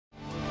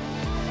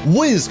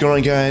What is going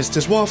on, guys?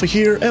 TheWaffle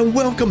here, and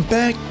welcome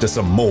back to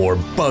some more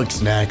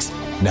Bugsnax.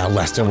 Now,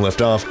 last time we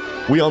left off,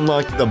 we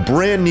unlocked the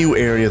brand new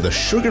area, the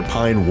Sugar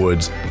Pine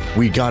Woods.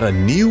 We got a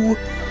new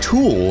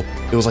tool.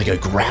 It was like a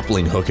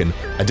grappling hook, and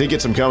I did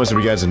get some comments from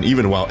you guys, and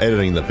even while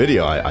editing the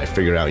video, I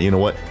figured out, you know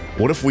what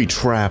if we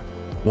trap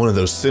one of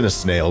those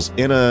snails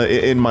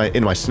in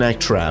my snack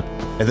trap,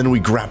 and then we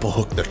grapple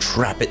hook the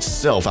trap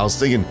itself. I was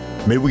thinking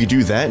maybe we could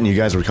do that, and you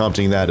guys were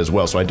commenting that as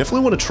well, so I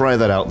definitely want to try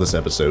that out this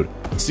episode,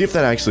 see if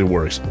that actually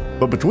works.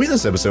 But between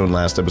this episode and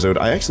last episode,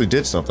 I actually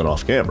did something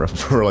off camera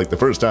for like the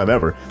first time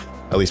ever,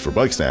 at least for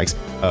Bugsnax.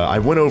 I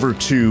went over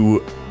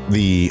to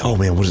the, oh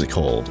man, what is it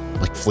called?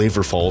 Like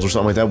Flavor Falls or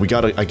something like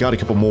that. I got a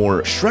couple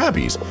more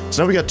Shrabbies.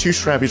 So now we got two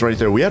Shrabbies right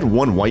there. We had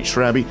one white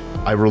Shrabby.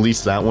 I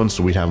released that one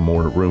so we'd have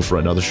more room for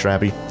another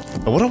Shrabby.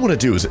 But what I want to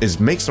do is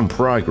make some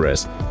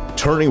progress,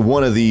 turning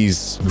one of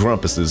these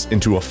Grumpuses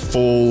into a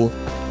full,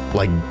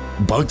 like,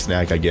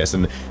 Bugsnax, I guess.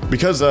 And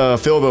because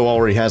Philbo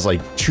already has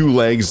like 2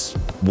 legs,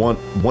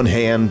 one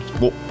hand,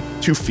 well,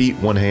 2 feet,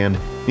 1 hand.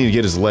 Need to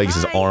get his legs,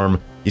 his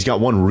arm. He's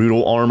got one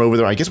Roodle arm over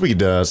there. I guess we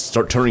could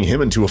start turning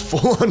him into a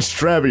full-on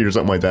Shrabby or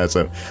something like that.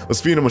 So let's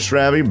feed him a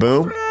Shrabby.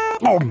 Boom.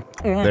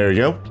 There you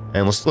go.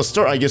 And let's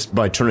start, I guess,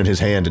 by turning his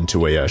hand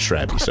into a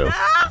Shrabby. So,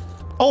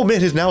 oh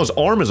man, now his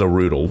arm is a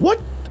Roodle. What?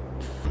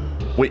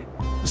 Wait.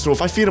 So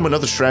if I feed him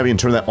another Shrabby and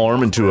turn that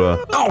arm into a,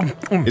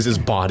 is his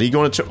body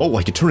going to? Oh,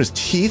 I could turn his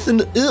teeth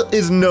into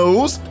his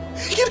nose.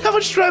 He can have a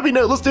Shrabby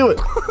nose. Let's do it.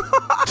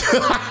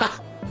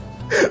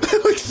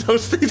 That looks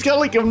so. He's got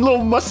like a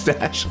little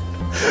mustache.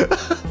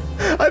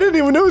 I didn't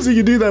even notice you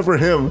could do that for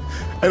him.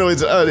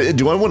 Anyways,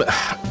 do I want to?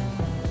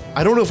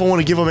 I don't know if I want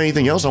to give him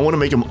anything else. I want to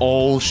make him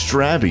all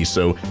Shrabby.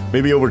 So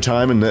maybe over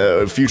time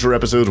in future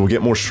episodes we'll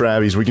get more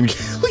Shrabbies. We can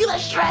look at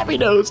that Shrabby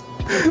nose.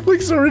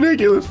 Looks so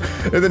ridiculous.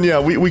 And then yeah,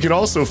 we can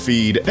also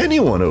feed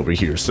anyone over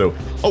here. So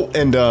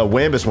and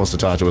Wambus wants to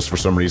talk to us for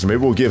some reason.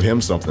 Maybe we'll give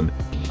him something.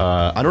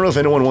 I don't know if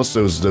anyone wants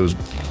those.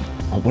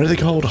 What are they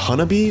called?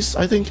 Honeybees,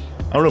 I think.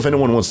 I don't know if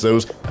anyone wants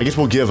those. I guess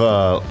we'll give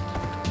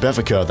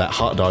Befica that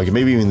hot dog, and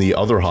maybe even the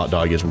other hot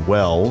dog as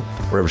well,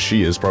 wherever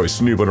she is, probably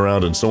snooping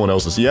around in someone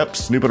else's. Yep,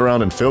 snooping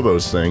around in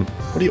Philbo's thing.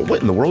 What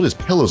in the world is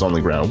pillows on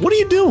the ground? What are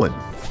you doing?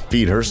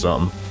 Feed her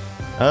some.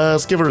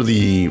 Let's give her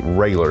the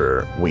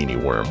regular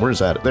weenie worm. Where's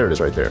that? There it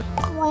is, right there.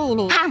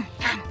 Weenie.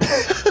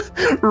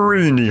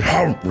 Weenie.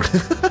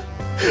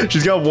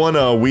 She's got one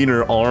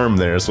wiener arm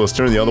there, so let's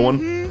turn the other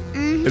one.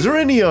 Is there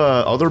any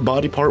other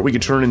body part we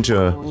could turn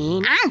into,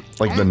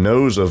 like the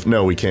nose of?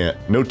 No, we can't.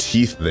 No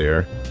teeth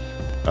there.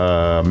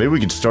 Maybe we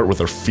could start with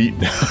our feet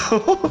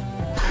now.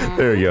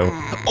 There you go.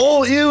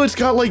 Oh, ew, it's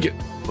got like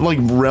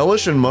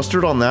relish and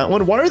mustard on that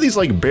one. Why are these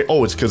like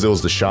oh, it's because it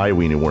was the shy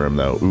weenie worm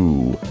though.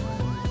 Ooh.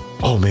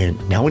 Oh man,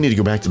 now we need to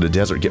go back to the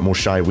desert, get more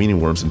shy weenie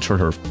worms, and turn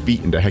her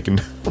feet into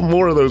heckin'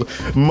 more of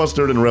those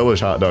mustard and relish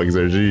hot dogs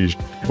there. Jeez.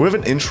 We have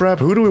an intrap.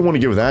 Who do we want to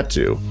give that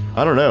to?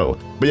 I don't know.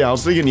 But yeah, I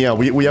was thinking, yeah,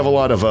 we have a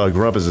lot of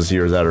Grumpuses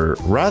here that are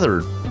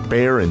rather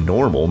bare and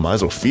normal. Might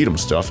as well feed them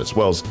stuff as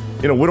well as,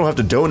 you know, we don't have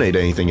to donate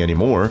anything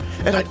anymore.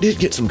 And I did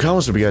get some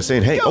comments from you guys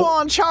saying, hey, go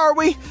on,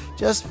 Charlie.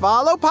 Just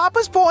follow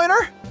Papa's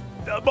pointer.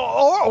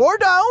 Or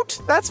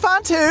don't. That's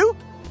fine too.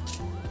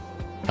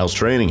 How's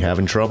training?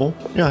 Having trouble?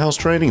 Yeah, how's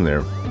training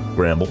there,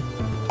 Gramble?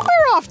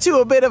 We're off to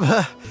a bit of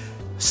a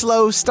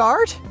slow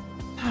start.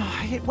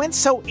 It went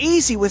so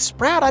easy with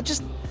Sprout, I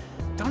just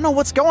don't know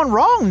what's going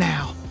wrong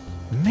now.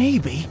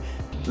 Maybe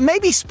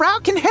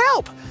Sprout can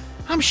help.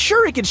 I'm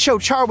sure he can show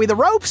Charlie the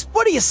ropes.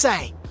 What do you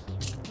say?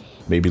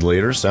 Maybe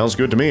later. Sounds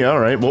good to me. All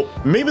right. Well,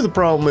 maybe the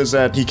problem is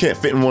that he can't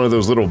fit in one of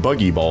those little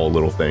buggy ball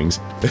little things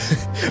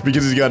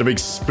because he's got a big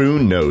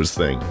spoon nose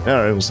thing. All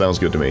right. Well, sounds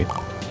good to me.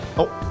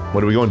 Oh,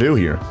 what are we going to do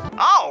here?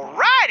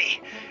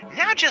 Alrighty.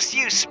 Now just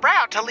use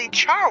Sprout to lead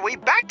Charlie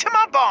back to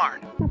my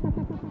barn.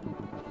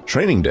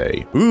 Training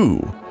day.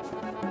 Ooh.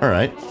 All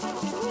right.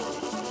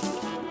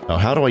 Now,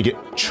 how do I get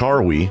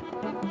Charlie?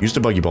 Use the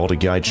buggy ball to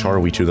guide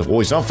Charlie to the... Well,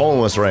 he's not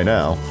following us right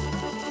now.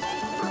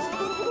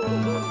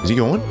 Is he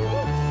going?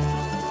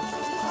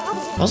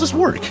 How's this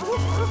work?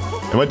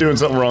 Am I doing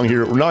something wrong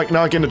here? We're not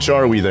getting to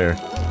Charlie there.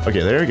 Okay,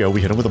 there you go. We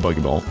hit him with a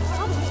buggy ball.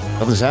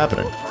 Nothing's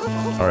happening.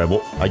 All right,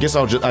 well, I guess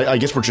I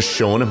guess we're just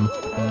showing him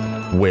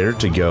where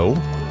to go.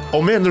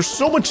 Oh man, there's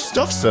so much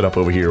stuff set up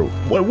over here.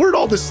 Where'd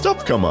all this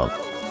stuff come up?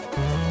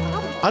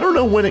 I don't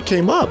know when it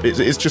came up.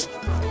 It's just...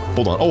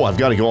 Hold on. Oh, I've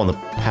got to go on the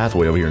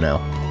pathway over here now.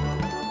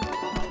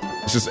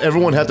 It's just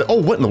everyone had to...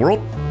 Oh, what in the world?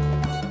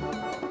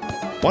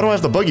 Why do I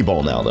have the buggy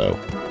ball now, though?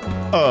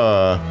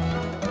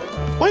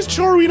 Why is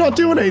Charlie not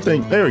doing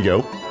anything? There we go.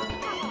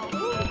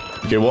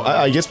 Okay, well,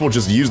 I guess we'll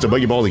just use the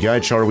buggy ball to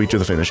guide Charlie to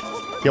the finish.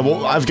 Yeah,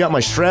 well, I've got my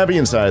Shrabby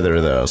inside there,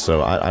 though,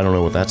 so I don't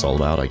know what that's all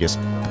about, I guess.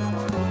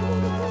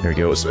 There we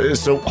go.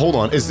 So, hold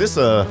on. Is this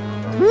a...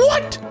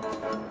 What?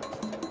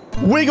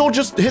 Wiggle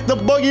just hit the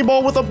buggy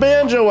ball with a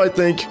banjo, I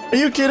think. Are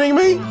you kidding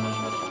me?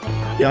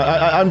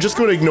 Yeah, I'm just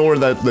going to ignore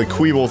that the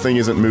Queeble thing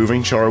isn't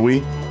moving,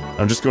 Charlie.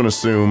 I'm just going to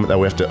assume that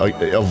we have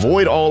to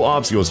avoid all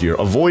obstacles here.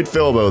 Avoid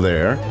Philbo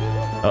there.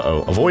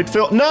 Uh-oh. Avoid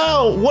Phil.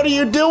 No! What are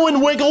you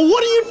doing, Wiggle?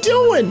 What are you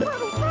doing?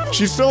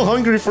 She's so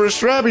hungry for a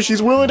Scrabby,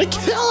 she's willing to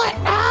kill it.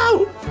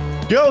 Ow!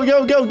 Go,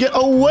 go, go, get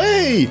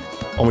away!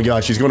 Oh my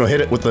god, she's gonna hit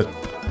it with the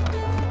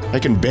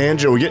heckin'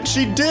 banjo again.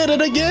 She did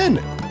it again!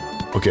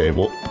 Okay,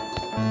 well...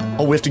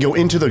 Oh, we have to go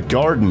into the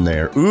garden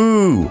there.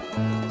 Ooh!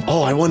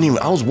 Oh, I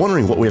was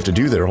wondering what we have to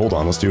do there. Hold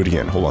on, let's do it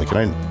again. Hold on, can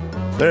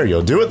I... There you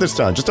go, do it this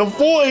time. Just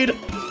avoid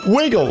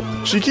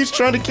Wiggle. She keeps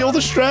trying to kill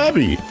the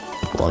Scrabby.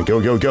 Hold on,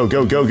 go, go, go,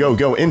 go, go, go,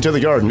 go. Into the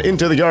garden,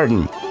 into the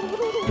garden.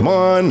 Come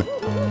on.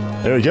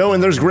 There we go,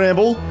 and there's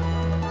Gramble.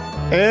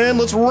 And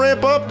let's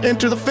ramp up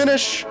into the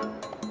finish.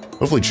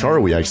 Hopefully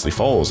Charlie actually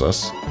follows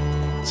us.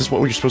 Is this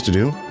what we're supposed to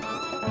do?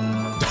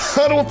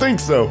 I don't think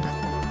so.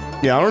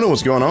 Yeah, I don't know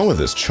what's going on with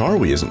this.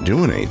 Charlie isn't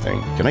doing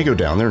anything. Can I go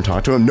down there and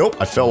talk to him? Nope,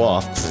 I fell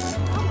off.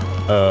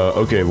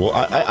 Okay, well,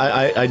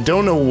 I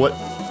don't know what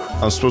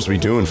I'm supposed to be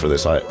doing for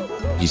this.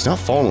 He's not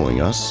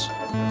following us.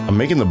 I'm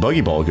making the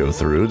buggy ball go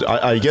through.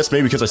 I guess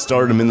maybe because I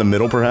started him in the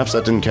middle, perhaps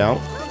that didn't count.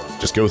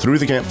 Just go through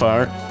the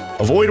campfire.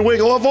 Avoid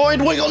Wiggle, avoid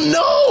Wiggle.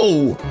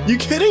 No! You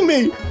kidding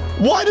me?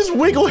 Why does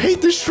Wiggle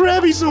hate this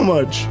Scrabby so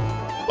much?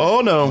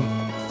 Oh no.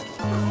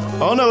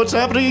 Oh no, it's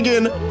happening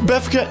again.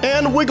 Befka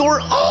and Wiggle are,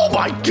 oh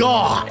my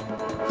god!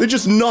 They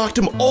just knocked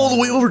him all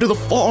the way over to the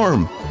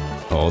farm.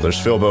 Oh, there's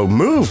Filbo.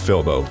 Move,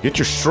 Filbo. Get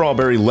your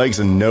strawberry legs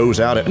and nose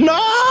out of it. No!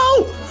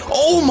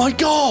 Oh my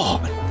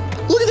god!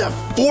 Look at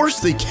that force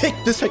they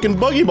kicked this heckin'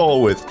 buggy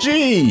ball with.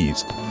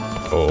 Jeez.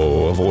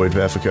 Oh, avoid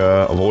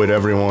Befka. Avoid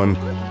everyone.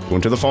 Go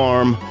into the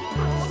farm.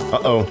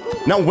 Uh-oh.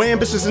 Now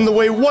Wampus is in the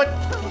way. What?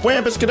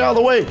 Wampus, get out of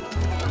the way.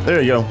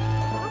 There you go.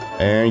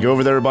 And go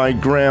over there by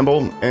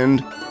Gramble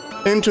and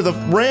into the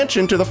ranch,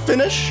 into the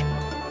finish.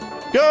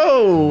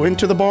 Go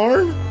into the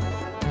barn.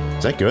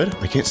 Is that good?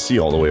 I can't see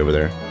all the way over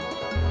there.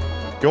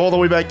 Go all the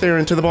way back there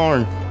into the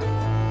barn.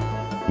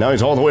 Now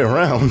he's all the way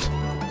around.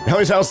 Now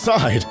he's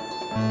outside.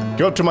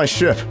 Go up to my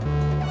ship.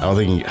 I don't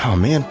think he, oh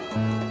man.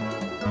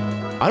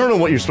 I don't know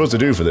what you're supposed to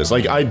do for this.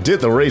 Like, I did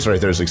the race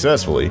right there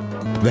successfully.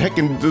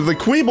 The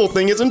Queeble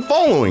thing isn't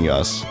following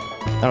us.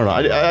 I don't know.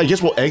 I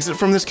guess we'll exit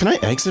from this. Can I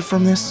exit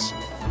from this?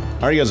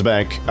 Alright guys,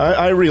 back.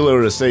 I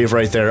reloaded a save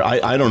right there.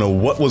 I don't know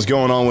what was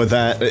going on with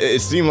that.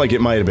 It seemed like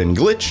it might have been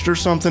glitched or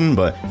something,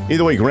 but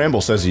either way,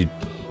 Gramble says he,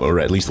 or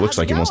at least looks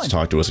like he wants to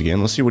talk to us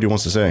again. Let's see what he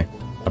wants to say.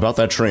 About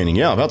that training.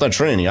 Yeah, about that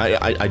training.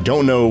 I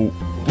don't know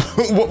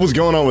what was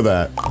going on with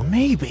that.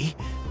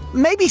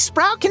 Maybe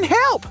Sprout can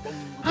help.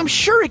 I'm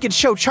sure he could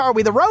show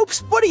Charlie the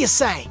ropes. What do you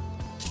say?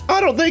 I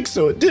don't think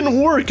so. It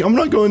didn't work. I'm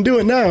not going to do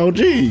it now.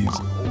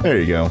 Jeez. There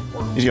you go.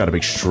 He's got a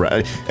big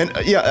strap. And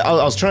yeah, I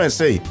was trying to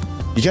say,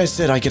 you guys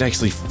said I could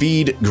actually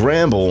feed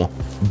Gramble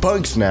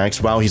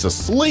Bugsnax while he's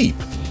asleep.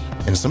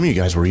 And some of you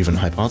guys were even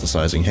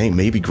hypothesizing, hey,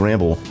 maybe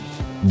Gramble,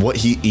 what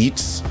he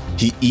eats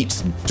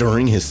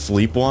during his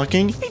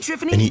sleepwalking. Hey,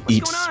 Tiffany, and he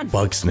eats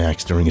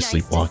Bugsnax during his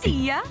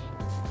sleepwalking.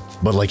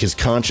 But like his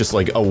conscious,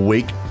 like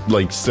awake,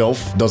 like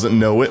self doesn't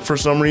know it for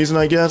some reason,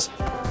 I guess.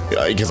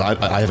 Because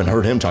I haven't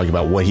heard him talk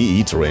about what he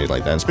eats or anything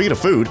like that. And speaking of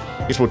food,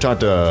 I guess we'll talk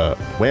to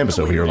Wampus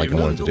over here like I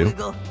wanted to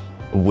do.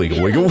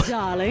 Wiggle, wiggle.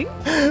 Darling.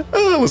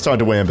 Let's talk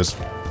to Wampus.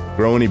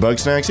 Grow any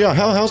Bugsnax? Yeah,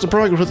 how's the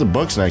progress with the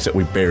Bugsnax that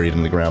we buried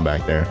in the ground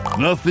back there?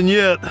 Nothing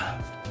yet.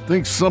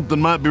 Think something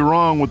might be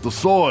wrong with the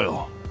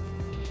soil.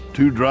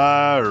 Too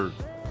dry or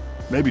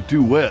maybe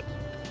too wet.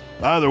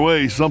 Either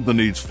way, something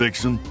needs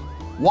fixing.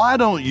 Why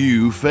don't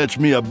you fetch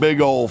me a big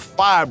old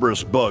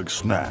fibrous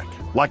Bugsnax,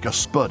 like a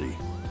Spuddy?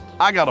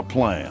 I got a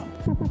plan.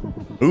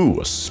 Ooh,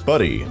 a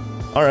Spuddy.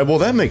 Alright, well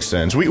that makes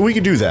sense. We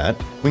could do that.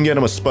 We can get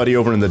him a Spuddy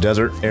over in the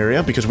desert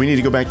area, because we need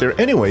to go back there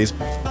anyways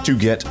to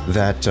get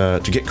that,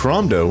 to get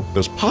Cromdo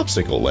those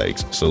popsicle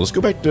legs. So let's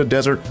go back to the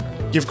desert,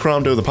 give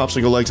Cromdo the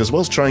popsicle legs, as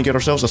well as try and get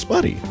ourselves a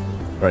Spuddy.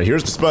 Alright,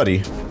 here's the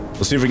Spuddy.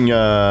 Let's see if we can,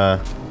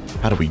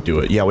 how do we do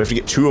it? Yeah, we have to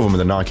get two of them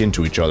to knock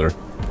into each other.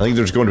 I think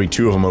there's going to be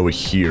two of them over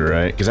here,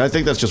 right? Because I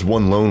think that's just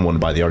one lone one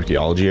by the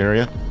archaeology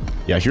area.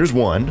 Yeah, here's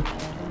one.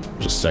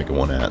 There's a second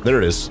one at. There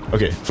it is.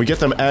 Okay, if we get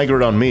them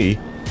aggroed on me,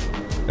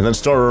 and then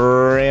start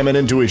ramming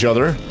into each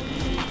other.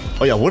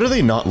 Oh yeah, what are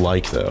they not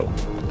like, though?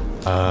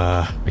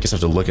 I guess I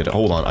have to look at it.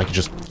 Hold on, I can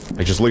just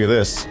look at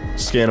this.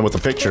 Scan it with the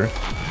picture.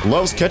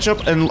 Loves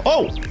ketchup and,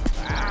 oh!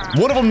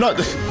 One of them not,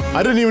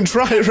 I didn't even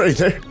try it right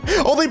there.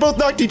 Oh, they both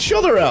knocked each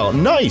other out.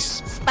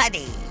 Nice.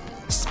 Spuddy.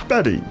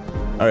 Spuddy.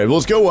 Alright, well,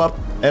 let's go up.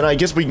 And I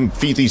guess we can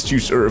feed these two,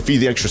 or feed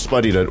the extra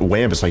Spuddy to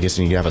Wampus. I guess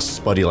you can have a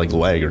Spuddy-like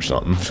leg or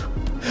something.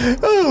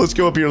 Oh, let's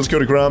go up here. Let's go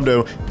to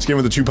Cromdo. Let's give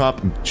him the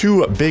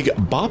two big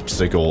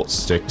bopsicle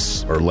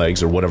sticks, or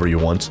legs, or whatever you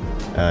want,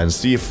 and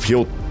see if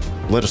he'll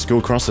let us go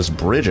across this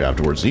bridge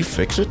afterwards. Did he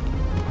fix it?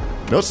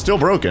 No, it's still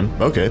broken.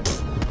 Okay.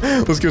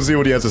 Let's go see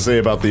what he has to say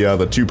about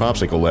the two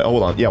popsicle legs. Oh,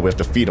 hold on. Yeah, we have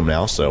to feed him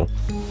now, so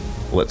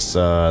let's,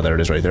 there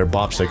it is right there.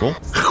 Bopsicle.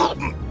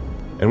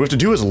 And we have to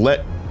do his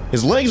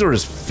legs or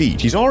his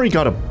feet. He's already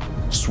got a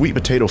sweet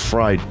potato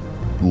fried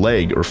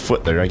leg or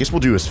foot there. I guess we'll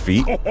do his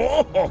feet.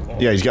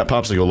 Yeah, he's got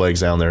popsicle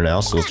legs down there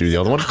now, so let's do the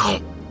other one.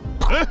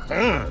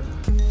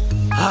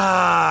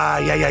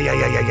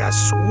 Yeah.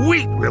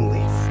 Sweet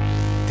relief.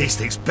 These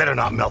things better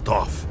not melt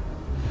off.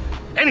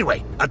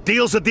 Anyway, a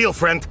deal's a deal,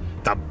 friend.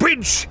 The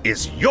bridge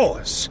is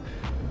yours.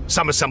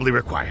 Some assembly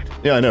required.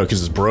 Yeah, I know,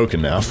 because it's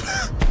broken now.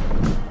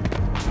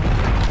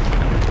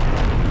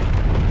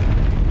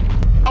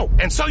 Oh,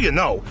 and so you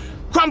know,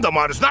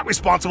 Crumdomart is not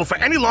responsible for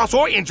any loss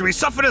or injury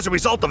suffered as a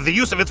result of the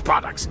use of its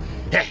products.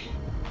 Hey,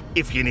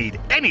 if you need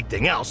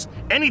anything else,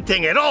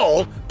 anything at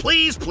all,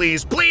 please,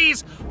 please,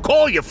 please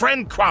call your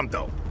friend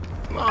Cromdo.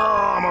 Oh,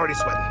 I'm already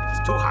sweating.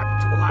 It's too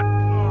hot, too hot.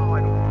 Oh,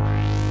 I don't...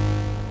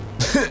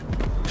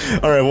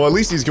 Alright, well, at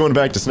least he's going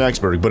back to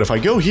SNAXBURG, but if I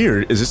go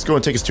here, is this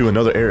going to take us to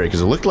another area?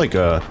 Because it looked like,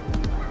 well,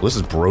 this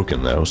is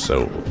broken, though,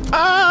 so...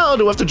 Oh,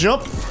 do we have to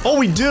jump? Oh,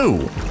 we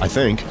do, I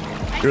think.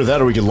 Either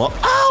that or we can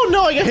Oh,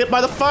 no, I got hit by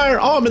the fire!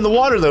 Oh, I'm in the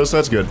water, though, so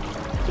that's good.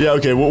 Yeah,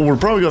 okay, well, we're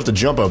probably gonna have to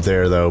jump up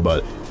there, though,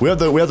 but we have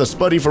the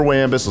Spuddy for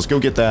Wambus, let's go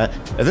get that.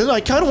 And then I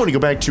kind of want to go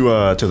back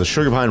to the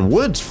Sugar Pine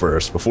Woods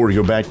first, before we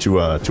go back to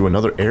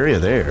another area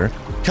there.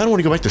 Kind of want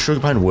to go back to Sugar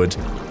Pine Woods,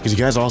 because you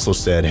guys also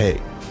said,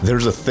 hey,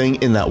 there's a thing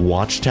in that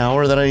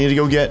watchtower that I need to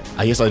go get.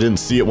 I guess I didn't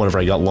see it whenever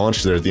I got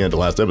launched there at the end of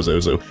last episode,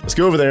 so let's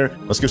go over there.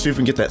 Let's go see if we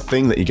can get that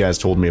thing that you guys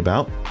told me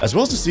about, as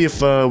well as to see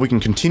if we can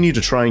continue to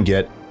try and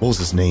get, what was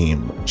his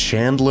name?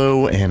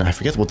 Chandlo, and I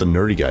forget what the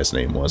nerdy guy's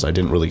name was. I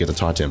didn't really get to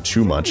talk to him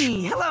too much.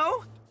 Hey,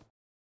 hello.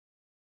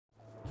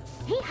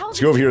 Let's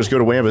go over here, let's go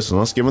to Wambus, and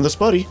let's give him the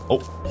Spuddy. Oh.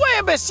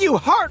 Wambus, you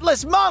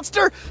heartless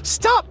monster!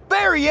 Stop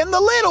burying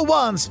the little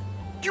ones!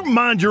 You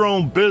mind your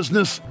own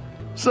business.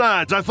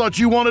 Besides, I thought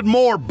you wanted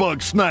more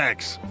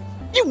Bugsnax.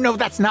 You know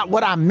that's not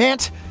what I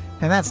meant,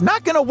 and that's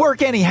not gonna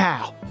work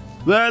anyhow.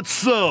 That's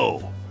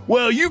so.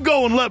 Well, you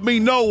go and let me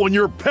know when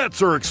your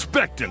pets are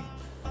expecting.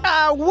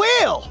 I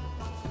will!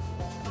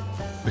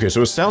 Okay,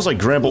 so it sounds like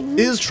Gramble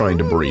is trying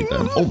to breed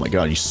them. Oh my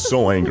god, he's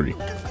so angry.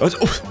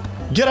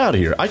 Get out of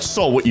here. I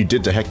saw what you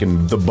did to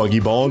heckin' the buggy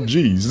ball.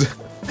 Jeez.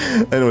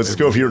 Anyways, let's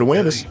go over here to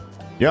Wambus.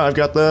 Yeah, I've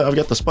got the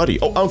Spuddy.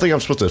 Oh, I don't think I'm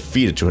supposed to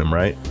feed it to him,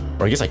 right?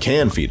 Or I guess I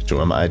can feed it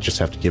to him. I just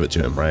have to give it to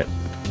him, right?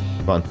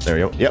 Come on, there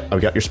you go. Yep, I've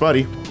got your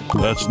Spuddy.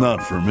 That's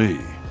not for me.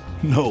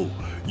 No,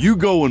 you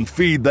go and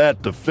feed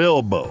that to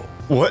Philbo.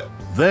 What?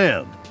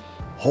 Then,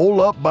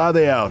 hole up by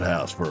the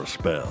outhouse for a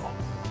spell.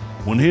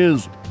 When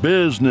his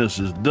business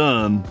is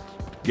done,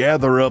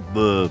 gather up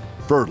the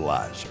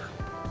fertilizer.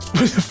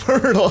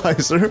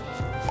 Fertilizer?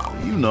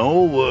 You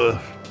know,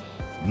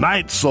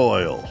 night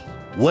soil,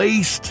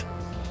 waste,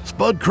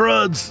 spud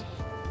cruds.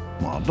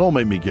 Well, don't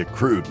make me get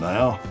crude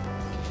now.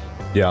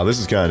 Yeah, this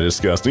is kind of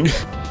disgusting.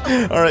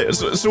 Alright,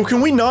 so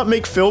can we not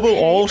make Philbo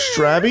all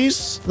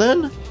Strabbies,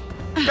 then?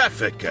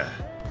 Megafig,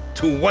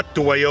 to what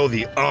do I owe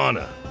the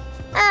honor?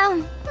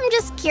 I'm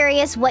just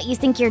curious what you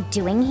think you're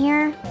doing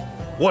here.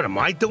 What am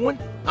I doing?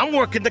 I'm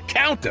working the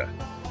counter.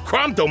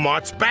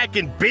 Cromdomart's back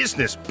in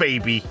business,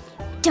 baby.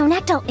 Don't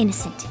act all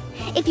innocent.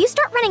 If you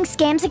start running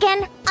scams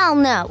again, I'll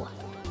know.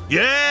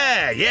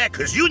 Yeah,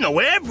 'cause you know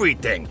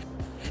everything.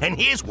 And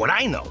here's what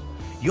I know.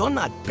 You're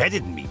not better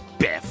than me,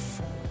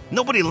 Beth.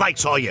 Nobody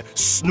likes all you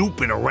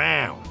snooping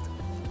around.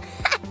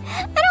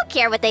 I don't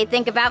care what they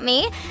think about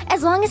me,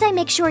 as long as I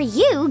make sure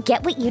you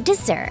get what you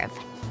deserve.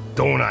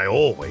 Don't I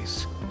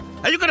always?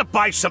 Are you gonna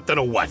buy something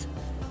or what?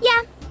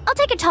 Yeah, I'll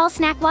take a tall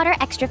snack water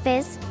extra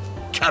fizz.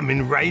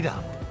 Coming right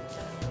up.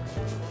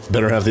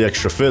 Better have the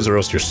extra fizz or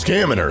else you're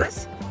scamming her.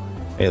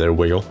 Hey there,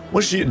 Wiggle.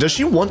 Does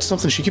she want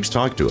something? She keeps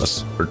talking to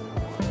us. Or,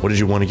 what did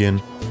you want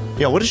again?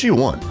 Yeah, what does she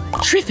want?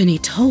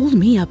 Triffany told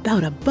me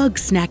about a bug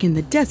snack in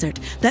the desert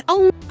that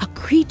only a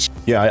creature...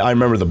 Yeah, I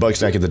remember the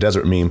Bugsnax in the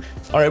desert meme.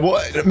 Alright,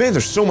 well, man,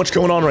 there's so much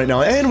going on right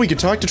now, and we could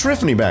talk to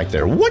Triffany back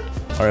there. What?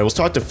 Alright, let's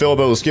talk to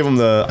Philbo. Let's give him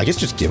the... I guess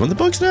just give him the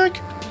Bugsnax?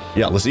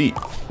 Yeah, let's eat.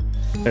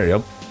 There you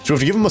go. So we have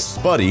to give him a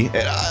Spuddy.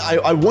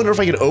 I wonder if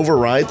I could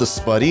override the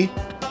Spuddy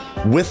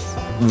with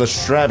the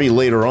Strabby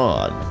later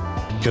on.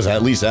 Because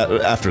at least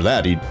after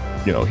that, he'd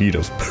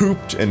have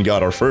pooped and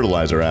got our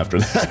fertilizer after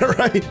that,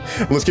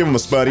 right? Let's give him a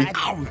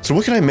Spuddy. So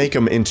what can I make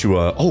him into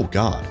a... Oh,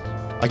 God.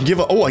 I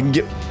can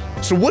get...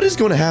 So what is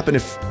going to happen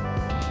if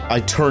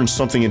I turn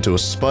something into a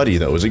Spuddy,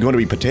 though? Is it going to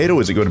be potato?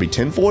 Is it going to be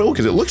tinfoil?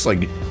 Because it looks like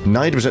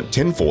 90%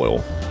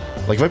 tinfoil.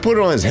 Like, if I put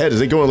it on his head, is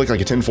it going to look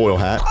like a tinfoil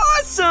hat?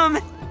 Awesome!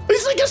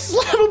 He's like a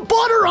slab of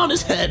butter on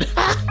his head!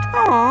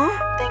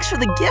 Aw, thanks for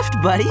the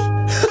gift, buddy.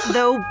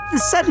 Though,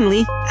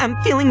 suddenly, I'm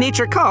feeling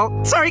nature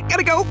call. Sorry,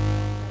 gotta go.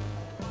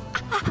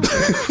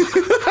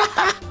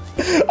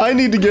 I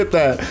need to get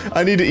that.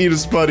 I need to eat a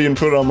Spuddy and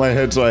put it on my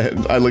head so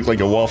I look like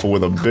a waffle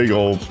with a big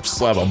old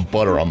slab of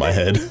butter on my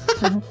head.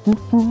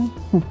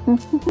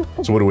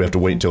 So what do we have to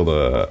wait until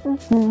the...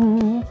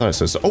 Oh, it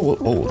says...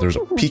 Oh, there's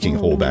a peeking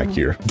hole back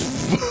here.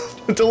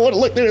 Don't want to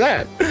look near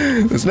that.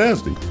 It's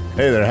nasty.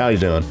 Hey there, how you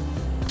doing?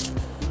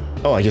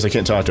 Oh, I guess I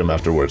can't talk to him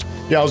afterwards.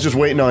 Yeah, I was just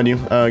waiting on you.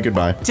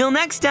 Goodbye. Till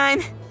next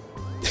time.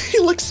 He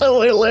looks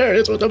so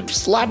hilarious with a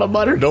slab of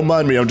butter. Don't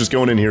mind me, I'm just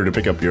going in here to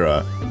pick up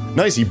your,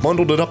 Nice, he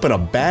bundled it up in a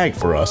bag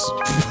for us.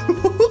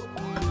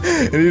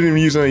 And he didn't even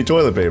use any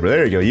toilet paper.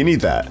 There you go, you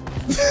need that.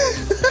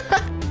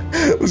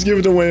 Let's give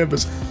it to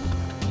Wambus.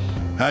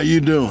 How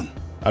you doing?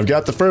 I've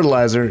got the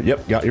fertilizer.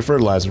 Yep, got your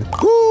fertilizer.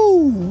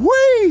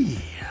 Whoo-wee!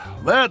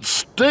 That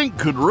stink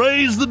could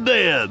raise the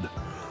dead.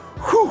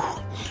 Whew.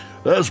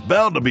 That's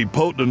bound to be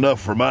potent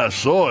enough for my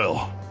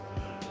soil.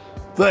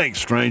 Thanks,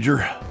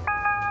 stranger.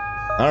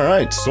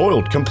 Alright,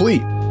 soiled,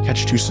 complete.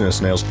 Catch 2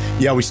 snails.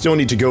 Yeah, we still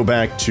need to go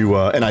back to,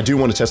 and I do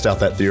want to test out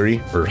that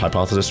theory, or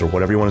hypothesis, or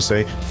whatever you want to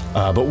say.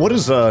 But what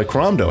does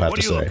Cromdo have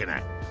to say? What are you looking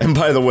at? And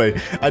by the way,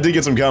 I did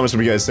get some comments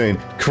from you guys saying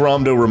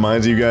Cromdo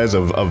reminds you guys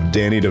of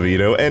Danny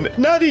DeVito, and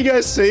now that you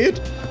guys say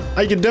it,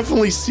 I can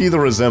definitely see the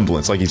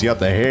resemblance. Like, he's got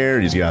the hair,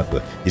 he's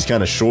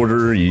kind of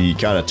shorter, he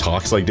kind of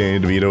talks like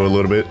Danny DeVito a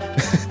little bit.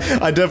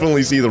 I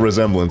definitely see the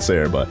resemblance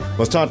there, but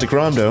let's talk to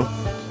Cromdo.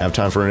 Have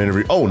time for an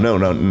interview. Oh, no,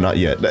 not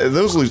yet.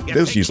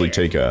 Those usually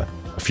take a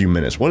few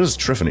minutes. What does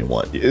Triffany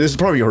want? This is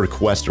probably her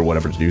request or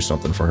whatever to do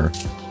something for her.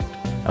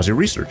 How's your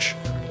research?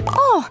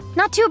 Oh,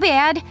 not too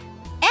bad.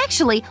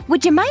 Actually,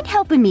 would you mind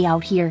helping me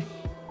out here?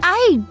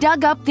 I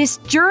dug up this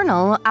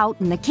journal out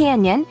in the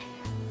canyon.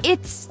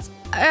 It's,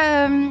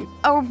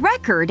 a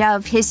record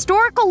of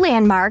historical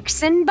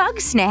landmarks and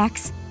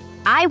Bugsnax.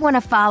 I want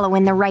to follow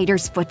in the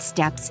writer's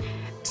footsteps.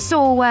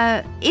 So,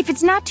 if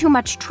it's not too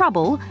much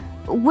trouble,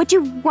 would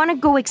you want to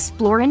go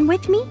exploring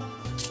with me?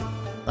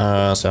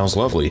 Sounds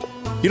lovely.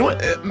 You know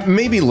what,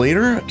 maybe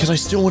later, because I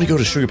still want to go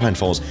to Sugar Pine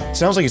Falls.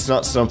 Sounds like it's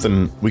not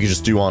something we could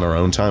just do on our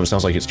own time. It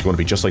sounds like it's going to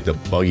be just like the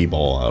Buggy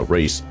Ball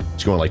race.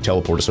 It's going to like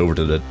teleport us over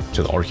to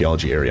the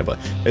archaeology area, but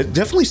it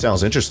definitely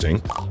sounds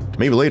interesting.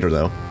 Maybe later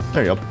though.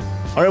 There you go.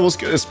 All right, well,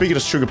 speaking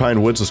of Sugar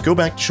Pine Woods, let's go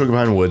back to Sugar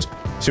Pine Woods,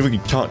 see if we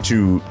can talk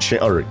to,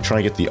 or try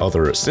and get the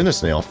other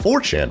Snail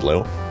for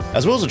Chandlo,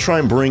 as well as to try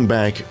and bring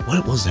back,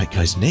 what was that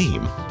guy's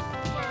name?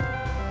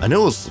 I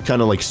know it's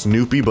kind of like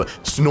Snoopy, but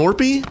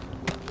Snorpy?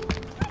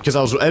 Because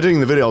I was editing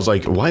the video, I was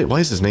like, why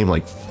is his name,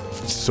 like,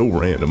 so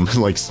random?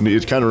 Like,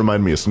 it kind of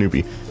reminded me of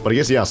Snoopy. But I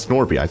guess, yeah,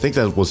 Snorpy, I think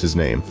that was his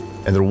name.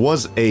 And there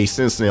was a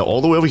Snail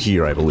all the way over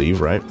here, I believe,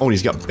 right? Oh, and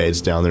he's got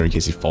beds down there in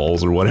case he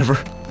falls or whatever.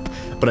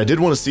 But I did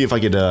want to see if I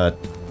could,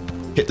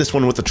 hit this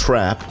one with a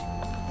trap.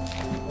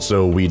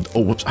 So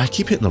oh, whoops, I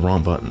keep hitting the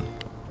wrong button.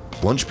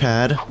 Launch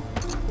pad.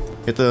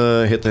 Hit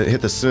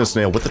the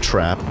Snail with the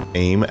trap.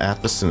 Aim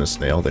at the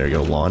Snail. There you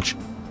go, launch.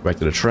 Back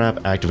to the trap,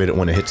 activate it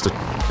when it hits the,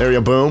 there you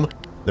go, boom.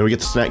 Then we get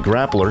the snack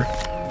grappler.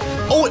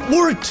 Oh, it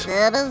worked!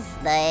 Little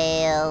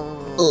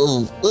snail.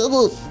 Oh,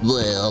 little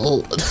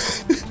snail.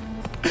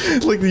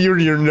 Like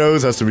your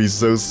nose has to be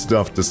so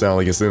stuffed to sound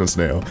like a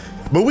snail.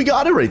 But we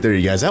got it right there,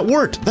 you guys. That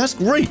worked. That's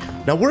great.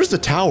 Now, where's the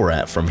tower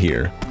at from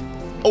here?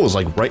 Oh, it's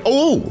like right.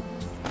 Oh,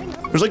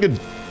 there's like a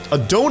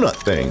donut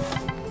thing.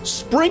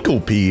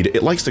 Sprinklepede.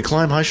 It likes to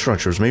climb high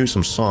structures. Maybe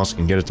some sauce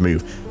can get it to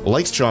move. It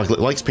likes chocolate.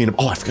 It likes peanut.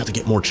 Oh, I forgot to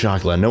get more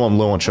chocolate. I know I'm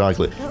low on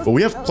chocolate, but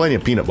we have plenty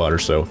of peanut butter,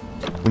 so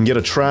we can get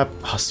a trap.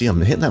 Oh, see,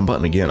 I'm hitting that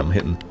button again. I'm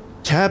hitting.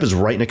 Tab is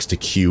right next to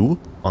Q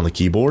on the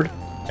keyboard,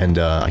 and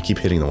I keep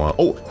hitting the one.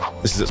 Oh,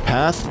 this is its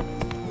path.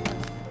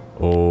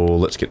 Oh,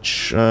 let's get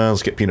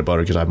peanut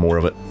butter because I have more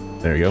of it.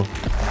 There you go.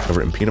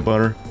 Cover it in peanut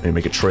butter. Maybe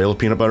make a trail of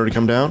peanut butter to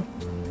come down.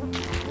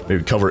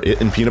 Maybe cover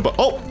it in peanut butter.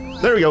 Oh,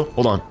 there we go.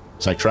 Hold on.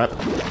 Snack trap.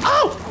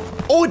 Ow!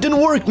 Oh, it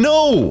didn't work.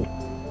 No,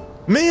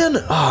 man.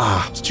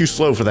 Ah, it's too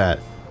slow for that.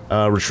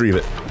 Retrieve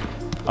it.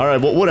 All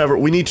right, well, whatever.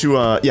 We need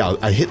to, yeah,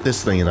 I hit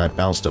this thing and I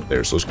bounced up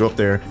there. So let's go up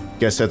there. You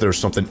guys said there was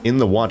something in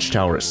the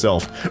watchtower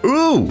itself.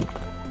 Ooh!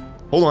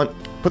 Hold on.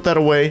 Put that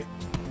away.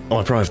 Oh,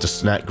 I probably have to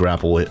snack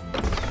grapple it.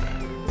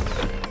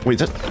 Wait,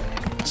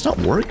 that's not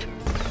work?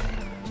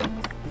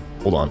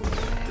 Hold on.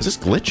 Is this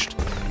glitched?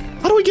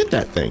 How do I get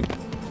that thing?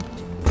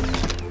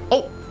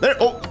 Oh, there.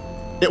 Oh,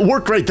 it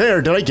worked right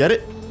there. Did I get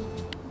it?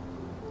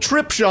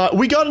 Trip shot.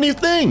 We got a new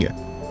thing.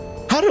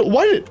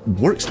 Why did it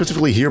work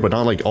specifically here, but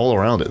not like all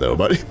around it though?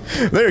 But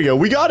there you go.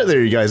 We got it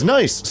there, you guys.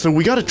 Nice. So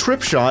we got a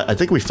trip shot. I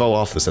think we fell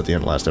off this at the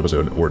end of last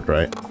episode and it worked,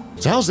 right?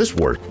 So how's this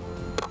work?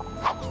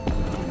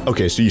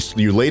 Okay, so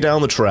you lay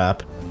down the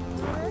trap.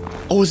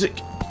 Oh, is it?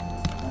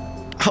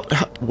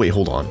 How, wait,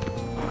 hold on.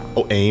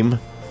 Oh, aim.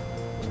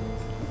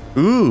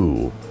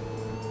 Ooh.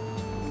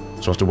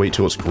 So I have to wait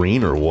till it's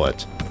green or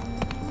what?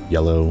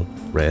 Yellow,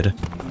 red.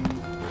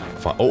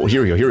 Oh,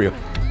 here we go, here we go.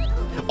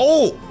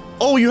 Oh!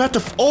 Oh, you have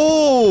to.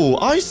 Oh,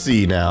 I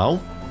see now.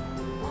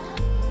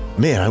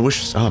 Man, I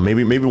wish.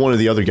 Maybe one of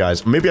the other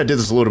guys. Maybe I did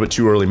this a little bit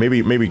too early.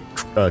 Maybe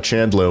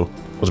Chandlo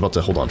was about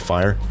to hold on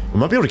fire. We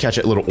might be able to catch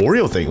that little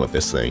Oreo thing with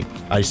this thing.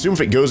 I assume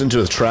if it goes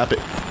into the trap,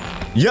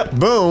 yep,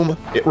 boom,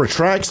 it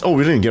retracts. Oh,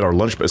 we didn't get our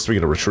lunch pad.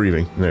 Speaking of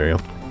retrieving, there you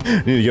go. We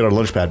need to get our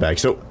lunch pad back.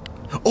 So,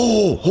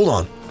 oh, hold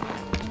on.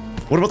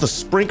 What about the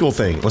sprinkle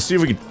thing? Let's see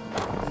if we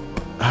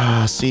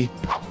can. See.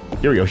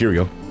 Here we go. Here we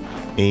go.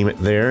 Aim it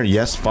there.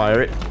 Yes,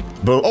 fire it.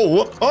 Boom.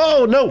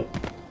 Oh no.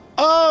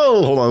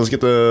 Oh, hold on. Let's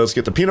get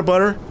the peanut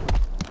butter.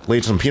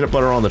 Laid some peanut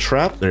butter on the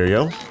trap. There you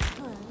go.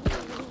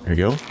 There you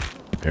go.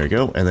 There you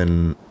go. And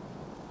then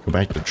go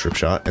back to the trip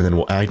shot, and then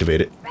we'll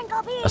activate it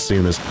as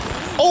soon as.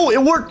 Oh,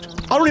 it worked.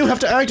 I don't even have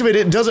to activate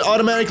it. It does it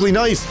automatically.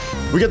 Nice.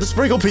 We got the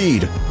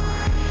sprinklepede.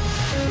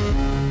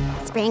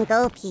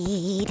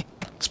 Sprinklepede.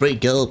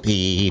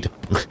 Sprinklepede.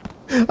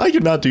 I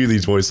could not do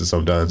these voices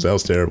sometimes. That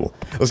was terrible.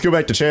 Let's go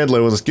back to Chandlo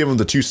and let's give him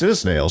the 2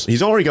 snails.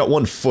 He's already got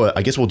 1 foot.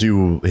 I guess we'll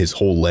do his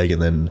whole leg and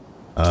then,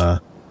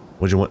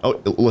 What'd you want?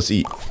 Oh, let's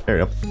eat. There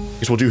you go.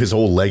 Guess we'll do his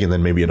whole leg and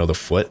then maybe another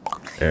foot.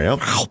 There you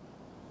go.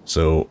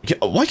 So,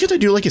 why can't I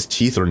do like his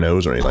teeth or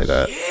nose or anything like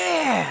that?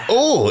 Yeah.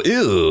 Oh,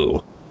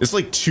 ew. It's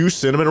like 2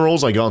 cinnamon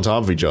rolls like on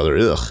top of each other.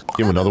 Ugh.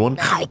 Give him another one.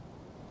 And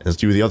let's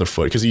do the other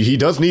foot. Because he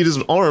does need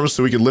his arms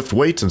so he can lift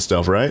weights and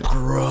stuff, right?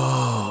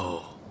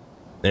 Bro.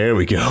 There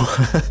we go.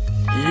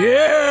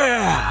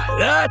 Yeah,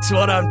 that's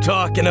what I'm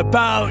talking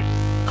about.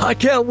 I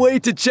can't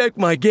wait to check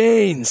my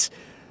gains.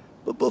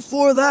 But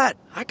before that,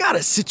 I got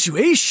a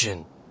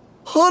situation.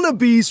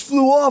 Honeybees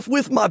flew off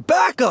with my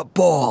backup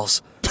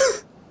balls.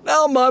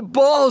 Now my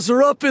balls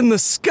are up in the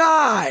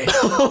sky.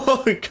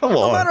 Come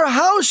on. No matter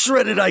how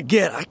shredded I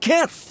get, I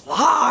can't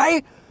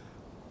fly.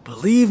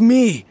 Believe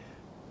me,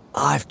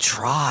 I've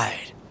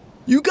tried.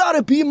 You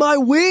gotta be my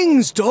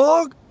wings,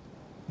 dog.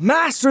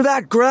 Master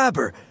that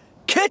grabber.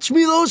 Catch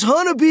me those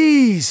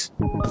honeybees.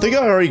 I think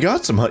I already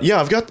got some.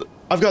 Yeah, I've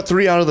got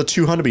 3 out of the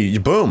 2 honeybees.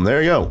 Boom,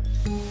 there you go.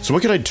 So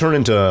what can I turn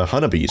into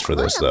honeybees for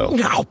this though?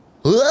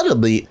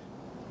 Honeybee.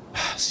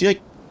 See,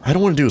 I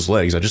don't want to do his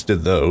legs. I just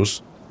did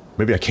those.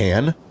 Maybe I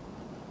can.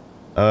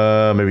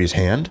 Maybe his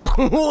hand.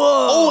 Whoa!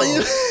 Oh,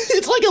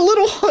 it's like a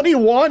little honey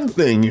wand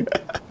thing.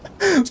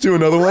 Let's do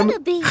another one.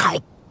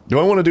 Do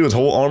I want to do his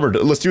whole arm or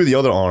let's do the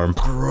other arm?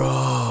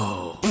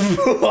 Bro.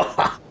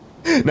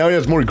 Now he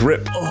has more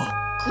grip. Oh,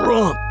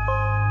 Grump.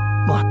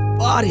 My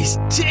body's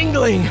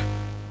tingling.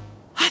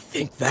 I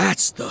think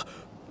that's the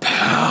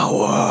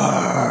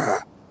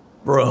power.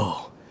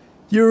 Bro,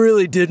 you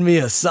really did me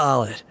a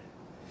solid.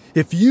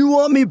 If you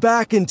want me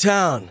back in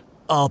town,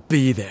 I'll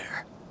be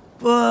there.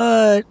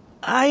 But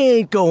I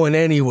ain't going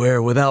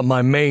anywhere without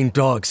my main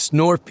dog,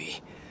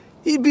 Snorpy.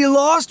 He'd be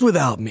lost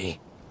without me.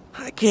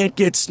 I can't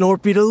get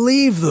Snorpy to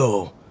leave,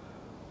 though.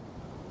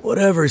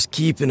 Whatever's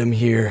keeping him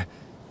here,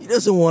 he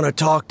doesn't want to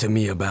talk to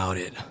me about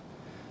it.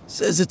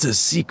 Says it's a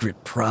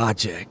secret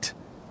project.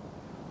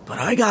 But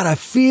I got a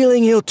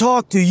feeling he'll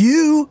talk to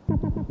you.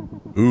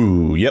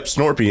 Ooh, yep,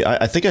 Snorpy.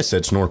 I think I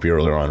said Snorpy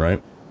earlier on,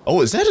 right?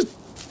 Oh, is that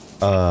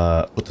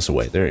a... put this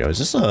away. There you go. Is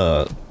this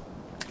a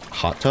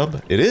hot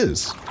tub? It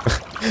is.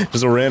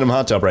 Just a random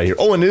hot tub right here.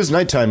 Oh, and it is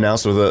nighttime now,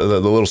 so the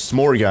little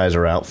s'more guys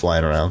are out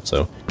flying around,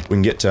 so we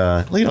can get,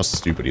 look at how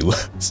stupid he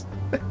looks.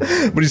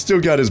 But he's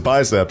still got his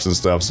biceps and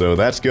stuff, so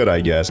that's good,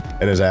 I guess.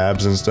 And his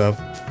abs and stuff.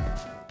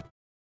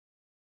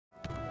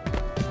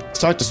 Let's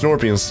talk to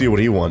Snorpy and see what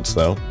he wants,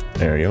 though.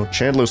 There you go.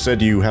 Chandler said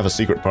you have a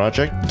secret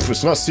project.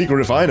 It's not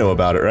secret if I know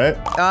about it, right?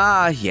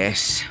 Ah,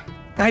 yes.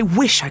 I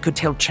wish I could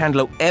tell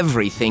Chandler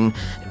everything,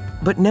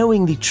 but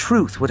knowing the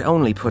truth would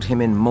only put him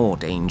in more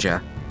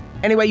danger.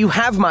 Anyway, you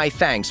have my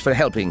thanks for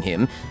helping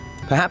him.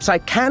 Perhaps I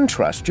can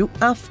trust you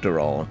after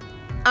all.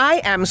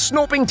 I am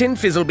Snorpington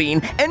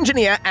Fizzlebean,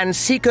 engineer and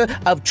seeker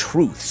of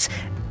truths.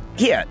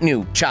 Here,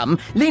 new chum,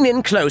 lean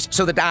in close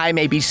so that I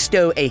may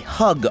bestow a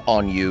hug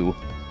on you.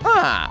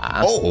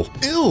 Ah. Oh,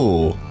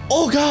 ew.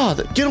 Oh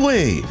god, get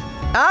away.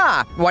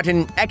 Ah, what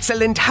an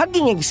excellent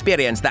hugging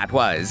experience that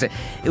was.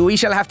 We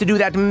shall have to do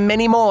that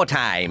many more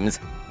times.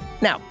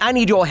 Now, I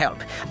need your help.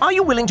 Are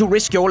you willing to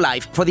risk your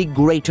life for the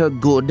greater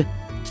good?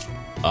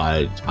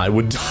 I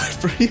would die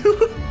for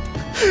you.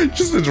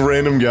 Just this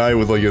random guy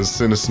with like a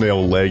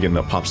cinnasnail leg and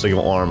a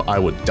popsicle arm. I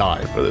would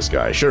die for this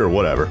guy. Sure,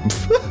 whatever.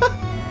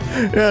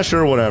 Yeah,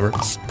 sure, whatever.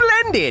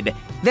 Splendid!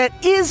 There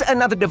is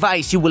another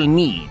device you will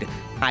need.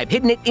 I've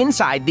hidden it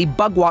inside the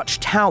Bugwatch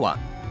Tower.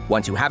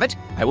 Once you have it,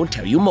 I will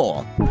tell you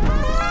more.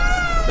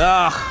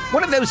 Ugh,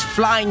 one of those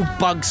flying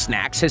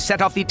Bugsnax has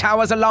set off the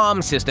tower's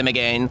alarm system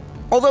again.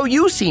 Although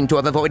you seem to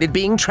have avoided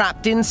being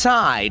trapped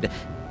inside.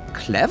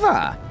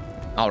 Clever.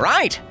 All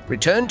right,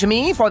 return to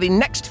me for the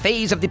next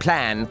phase of the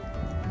plan.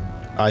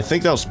 I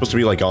think that was supposed to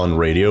be like on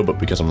radio, but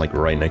because I'm like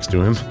right next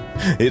to him,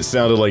 it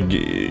sounded like,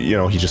 you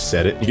know, he just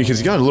said it. Because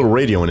he got a little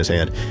radio in his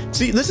hand.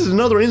 See, this is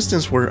another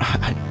instance where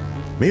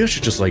maybe I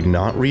should just like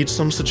not read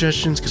some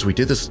suggestions, because we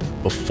did this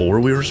before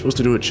we were supposed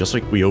to do it, just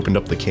like we opened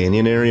up the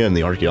canyon area and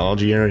the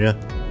archaeology area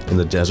in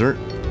the desert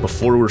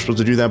before we were supposed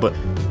to do that. But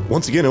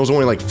once again, it was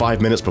only like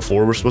 5 minutes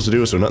before we were supposed to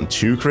do it, so nothing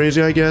too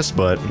crazy, I guess,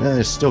 but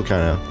I still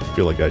kind of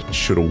feel like I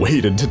should have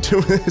waited to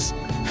do this.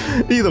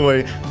 Either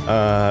way,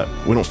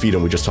 we don't feed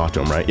him, we just talk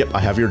to him, right? Yep, I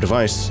have your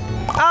device.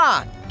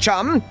 Ah,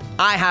 chum,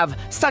 I have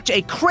such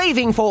a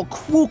craving for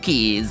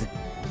Kwookies.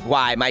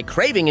 Why, my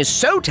craving is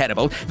so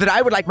terrible that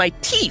I would like my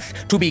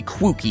teeth to be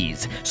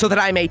Kwookies, so that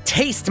I may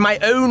taste my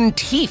own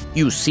teeth,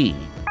 you see.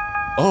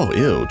 Oh,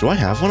 ew, do I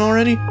have one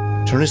already?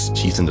 Turn his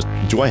teeth into...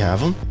 Do I have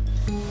them?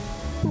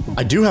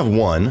 I do have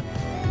one,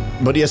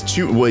 but he has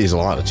two... Well, he has a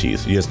lot of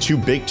teeth. He has 2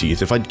 big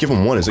teeth. If I give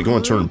him one, is it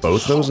going to turn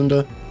both those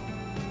into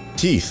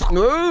teeth?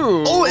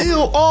 Ooh. Oh,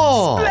 ew,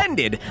 oh!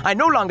 Splendid! I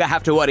no longer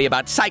have to worry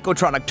about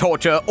psychotronic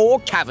torture or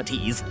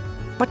cavities.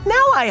 But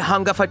now I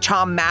hunger for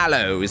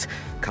charmallows.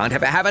 Can't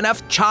ever have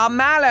enough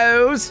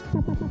charmallows.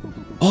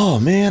 Oh,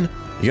 man.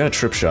 You got a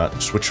trip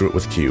shot. Switch to it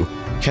with Q.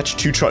 Catch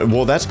 2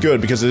 well, that's good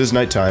because it is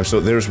nighttime, so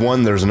there's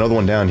one, there's another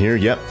one down here,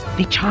 yep.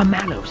 The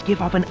charmallows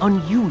give off an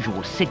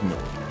unusual signal.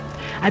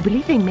 I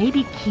believe they may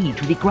be key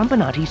to the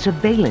Grumpinati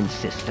surveillance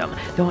system,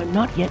 though I'm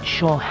not yet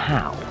sure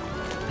how.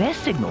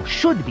 best signal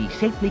should be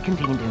safely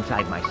contained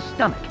inside my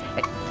stomach.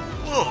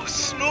 Whoa,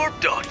 Snorp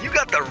Dog, you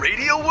got the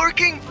radio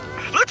working?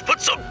 Let's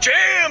put some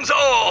jams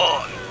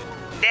on!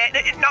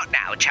 Not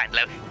now,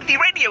 Chandler. The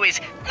radio is...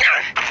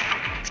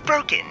 it's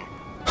broken.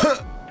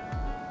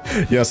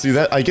 Yeah, see,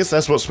 that I guess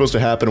that's what's supposed to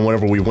happen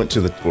whenever we went to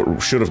the... or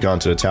should have gone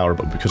to the tower,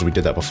 but because we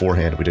did that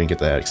beforehand, we didn't get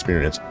that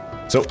experience.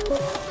 So,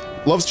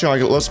 loves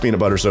chocolate, loves peanut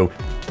butter, so...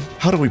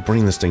 how do we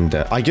bring this thing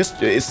down? I guess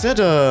it said,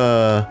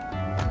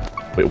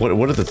 wait,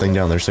 what did the thing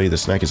down there say? The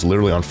snack is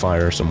literally on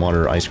fire, some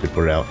water or ice could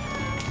put it out.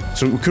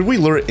 So, could we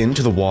lure it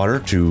into the water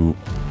to...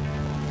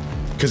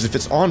 because if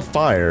it's on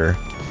fire...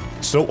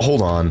 so,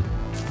 hold on.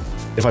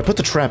 If I put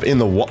the trap in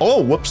the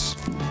oh, whoops.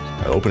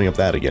 Opening up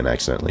that again,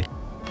 accidentally.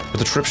 Put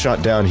the trip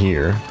shot down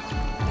here.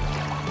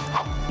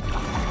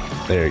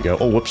 There you go.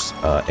 Oh, whoops.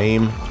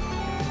 Aim.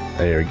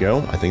 There you go.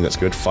 I think that's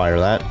good. Fire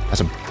that.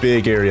 That's a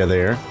big area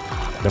there.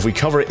 Now, if we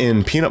cover it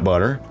in peanut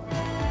butter,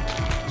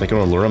 is that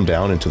going to lure them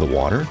down into the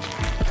water?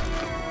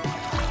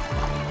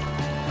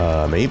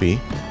 Maybe.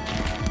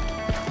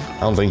 I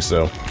don't think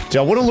so. See,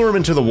 I want to lure them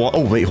into the water.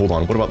 Oh, wait, hold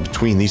on. What about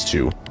between these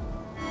two?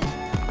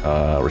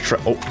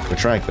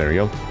 Retract. There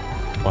you go.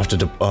 I'll have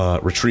to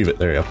retrieve it.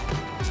 There you go.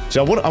 See,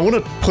 I want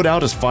to put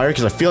out his fire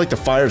because I feel like the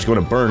fire is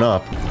going to burn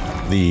up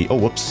the... oh,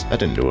 whoops. That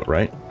didn't do it,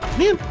 right?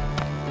 Man.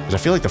 Because I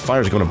feel like the fire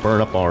is going to burn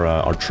up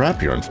our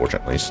trap here,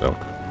 unfortunately. So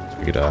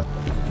we could,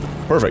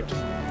 perfect.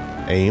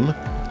 Aim.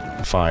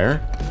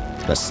 Fire.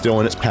 That's still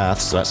in its path,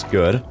 so that's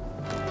good.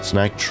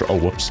 Oh,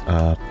 whoops.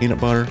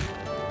 Peanut butter.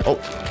 Oh.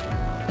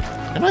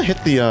 Can I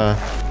hit the,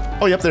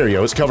 oh, yep, there you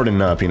go. It's covered in,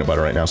 peanut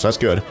butter right now, so that's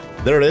good.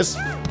 There it is.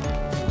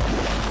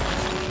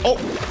 Oh.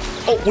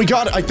 Oh, we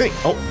got it, I think.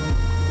 Oh.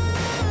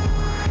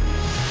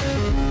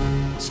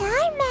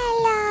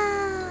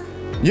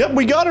 Yep,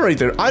 we got it right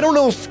there. I don't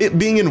know if it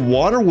being in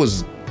water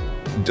was,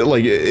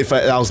 like, if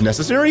that was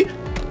necessary.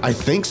 I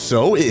think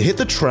so. It hit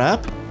the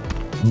trap,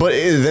 but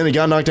then it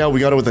got knocked out. We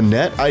got it with a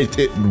net.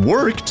 It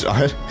worked.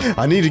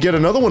 I need to get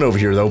another one over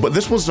here, though, but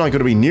this one's not going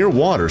to be near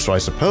water, so I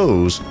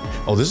suppose...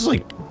 oh, this is,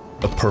 like,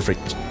 a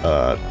perfect,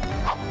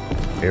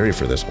 area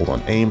for this. Hold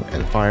on. Aim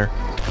and fire.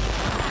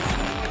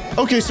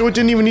 Okay, so it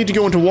didn't even need to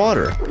go into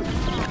water.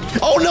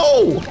 Oh,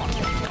 no!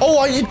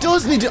 Oh, it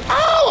does need to...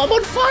 oh, I'm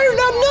on fire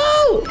now!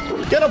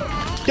 No! Get him!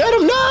 Get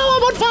him! No!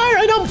 I'm on fire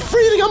and I'm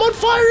freezing! I'm on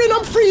fire and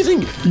I'm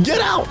freezing! Get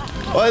out!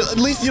 Well, at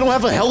least you don't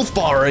have a health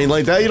bar or anything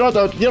like that. You don't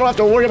have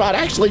to worry about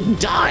actually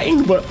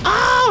dying, but...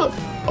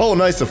 ah! Oh,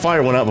 nice. The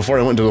fire went out before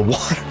I went into the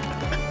water.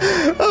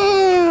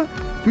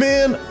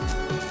 Man.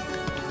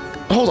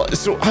 Hold on.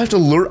 So I have to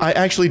lure... I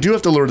actually do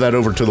have to lure that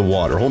over to the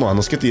water. Hold on.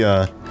 Let's get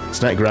the,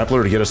 snack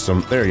grappler to get us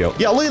some... there you go.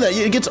 Yeah, look at that.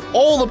 It gets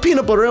all the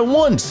peanut butter at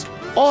once.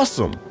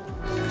 Awesome.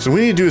 So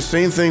we need to do the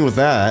same thing with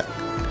that.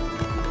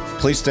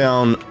 Place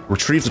down,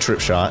 retrieve the trip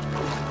shot.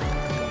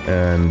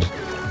 And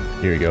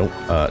here you go.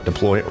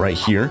 Deploy it right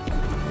here.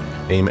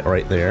 Aim it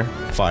right there.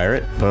 Fire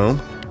it.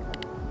 Boom.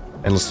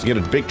 And let's get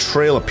a big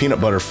trail of peanut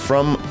butter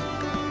from...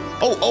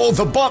 oh,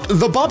 the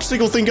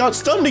bopsicle thing got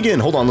stunned again.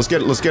 Hold on, let's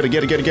get it.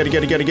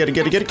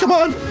 Get it. Come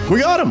on. We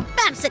got him.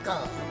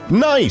 Bopsicle.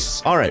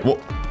 Nice. All right, well,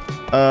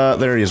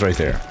 there he is right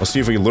there. Let's see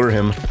if we can lure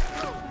him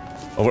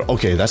over.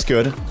 Okay, that's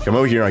good. Come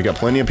over here. I got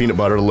plenty of peanut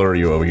butter to lure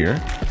you over here.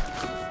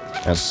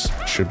 That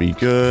should be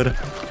good.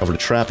 Cover the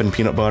trap in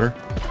peanut butter.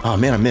 Oh,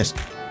 man, I missed.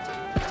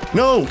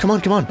 No, come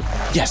on.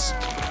 Yes,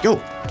 go.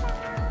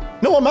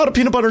 No, I'm out of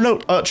peanut butter. No,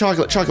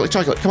 chocolate.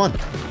 Come on.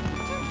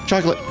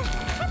 Chocolate.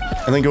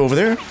 And then go over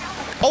there.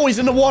 Oh, he's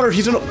in the water.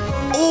 He's in the...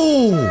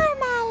 oh.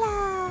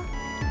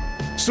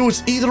 So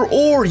it's either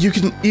or. You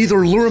can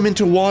either lure him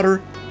into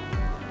water,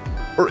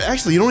 or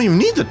actually, you don't even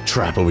need the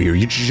trap over here.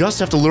 You just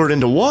have to lure it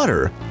into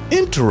water.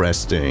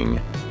 Interesting.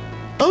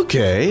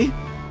 Okay.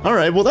 All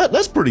right, well,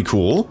 that's pretty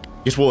cool.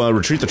 Guess we'll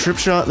retrieve the trip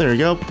shot. There you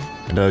go.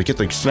 And get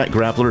the snack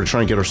grappler to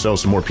try and get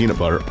ourselves some more peanut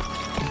butter.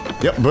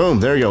 Yep, boom,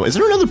 there you go. Is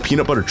there another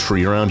peanut butter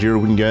tree around here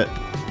we can get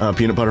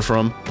peanut butter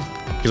from?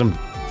 Because I'm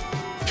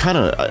kind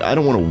of... I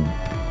don't want to...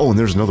 oh, and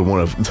there's another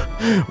one of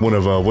what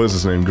is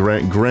his name?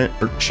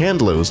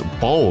 Chandler's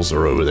balls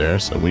are over there,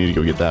 so we need to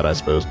go get that, I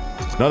suppose.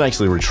 Not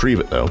actually retrieve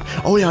it, though.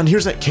 Oh, yeah, and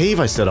here's that cave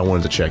I said I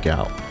wanted to check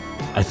out.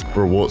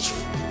 Well, it's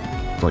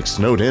like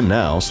snowed in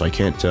now, so I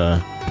can't, Does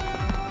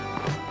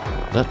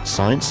that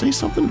sign say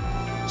something?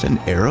 Is that an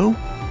arrow?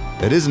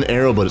 It is an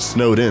arrow, but it's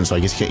snowed in, so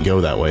I guess you can't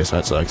go that way, so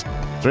that sucks. Is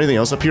there anything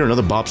else up here?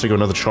 Another bopsicle,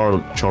 another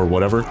char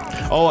whatever?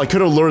 Oh, I could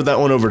have lured that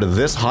one over to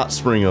this hot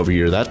spring over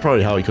here. That's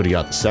probably how he could have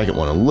got the second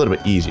one a little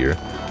bit easier.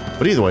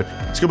 But either way,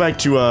 let's go back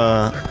to,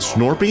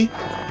 Snorpy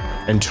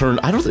and turn...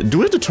 do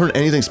we have to turn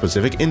anything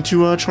specific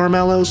into,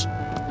 Charmallows?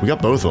 We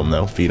got both of them,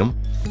 though. Feed them.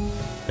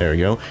 There we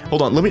go.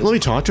 Hold on, let me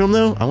talk to him,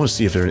 though. I want to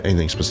see if there's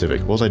anything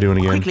specific. What was I doing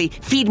again? Quickly,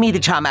 feed me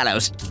the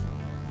Charmallows.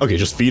 Okay,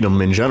 just feed them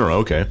in general,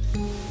 okay.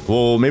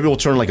 Well, maybe we'll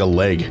turn, like, a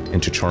leg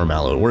into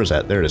Charmallow. Where is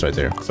that? There it is right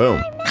there.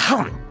 Boom.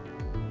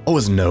 Oh,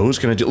 his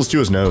nose? Let's do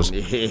his nose.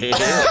 He's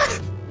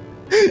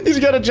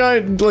got a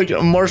giant, like,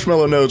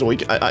 marshmallow nose.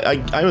 Like, I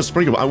have a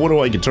sprinkle. I wonder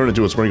why I could turn it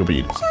into a sprinkle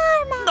bead.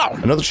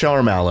 Another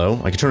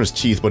Charmallow. I could turn his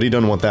teeth, but he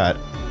doesn't want that.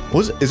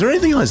 Is there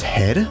anything on his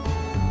head?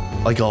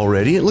 Like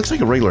already? It looks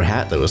like a regular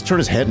hat though. Let's turn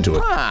his head into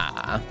it.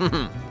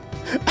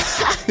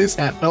 His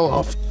hat fell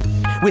off.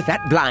 With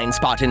that blind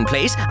spot in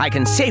place, I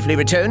can safely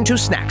return to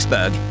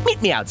SNAXBURG.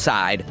 Meet me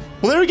outside.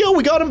 Well, there we go.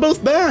 We got them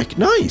both back.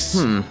 Nice.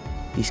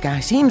 This guy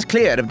seems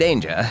cleared of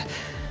danger.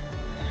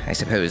 I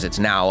suppose it's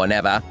now or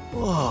never.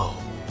 Whoa.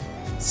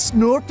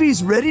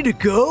 Snorpy's ready to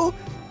go?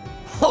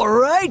 All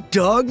right,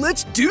 dog,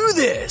 let's do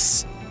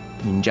this.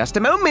 In just a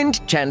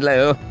moment,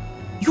 Chandler.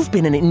 You've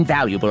been an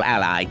invaluable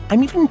ally.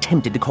 I'm even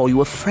tempted to call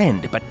you a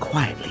friend, but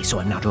quietly so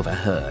I'm not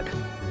overheard.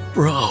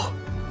 Bro,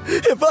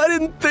 if I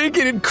didn't think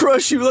it'd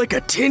crush you like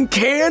a tin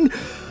can,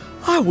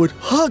 I would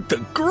hug the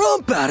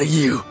grump out of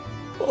you.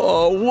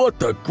 Oh, what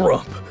the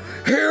grump?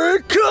 Here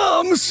it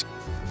comes!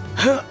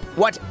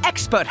 What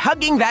expert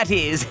hugging that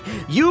is!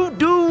 You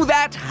do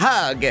that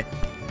hug!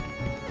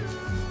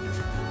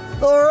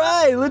 All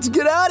right, let's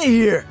get out of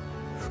here.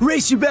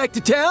 Race you back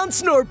to town,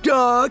 Snorp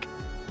Dog.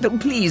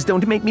 Please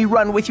don't make me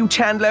run with you,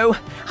 Chandler.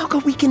 I'll go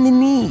weak in the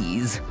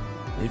knees.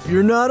 If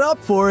you're not up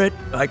for it,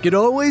 I could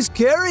always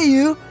carry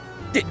you.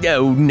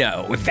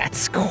 No,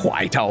 that's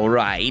quite all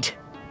right.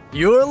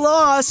 Your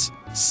loss.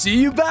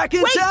 See you back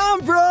in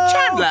town, bro.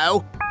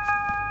 Chandler!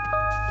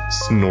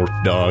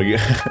 Snorp Dog.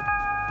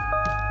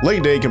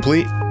 Leg day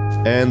complete,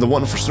 and the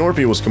one for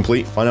Snorpy was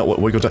complete. Find out what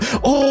wiggle time.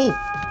 Oh!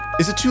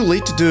 Is it too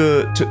late to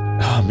do?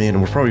 Oh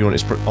man, we're probably going.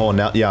 Oh,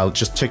 now, yeah, it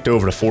just ticked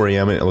over to 4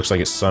 a.m. and it looks like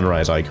it's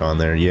sunrise icon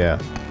there. Yeah,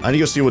 I need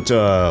to go see what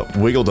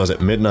Wiggle does at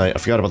midnight. I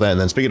forgot about that.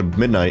 And then speaking of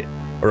midnight,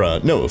 or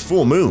no,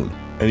 full moon,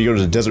 and you go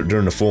to the desert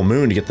during the full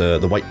moon to get the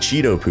white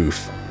Cheeto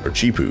poof or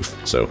Chi poof.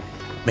 So,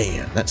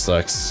 man, that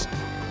sucks.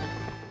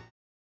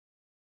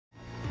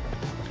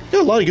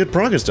 Got a lot of good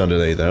progress done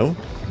today, though.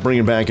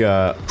 Bringing back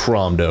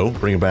Cromdo,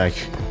 bringing back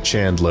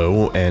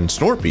Chandlo, and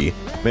Snorpy.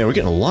 Man, we're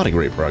getting a lot of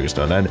great progress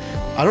done. And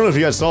I don't know if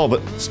you guys saw, but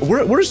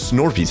where's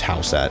Snorpy's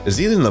house at? Is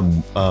he in the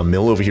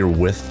mill over here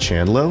with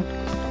Chandlo?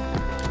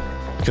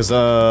 Because,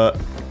 oh,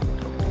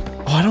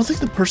 I don't think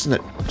the person that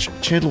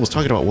Chandlo was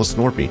talking about was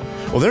Snorpy.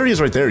 Well, there he is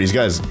right there. He's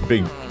got his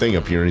big thing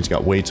up here, and he's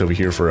got weights over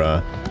here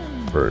for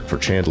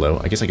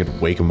Chandlo. I guess I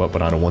could wake him up,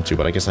 but I don't want to.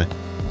 But I guess I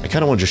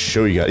kind of want to just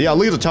show you guys. Yeah,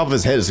 look at the top of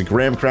his head. It's a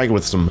graham cracker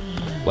with some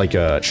like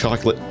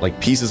chocolate like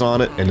pieces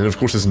on it, and then of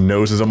course his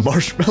nose is a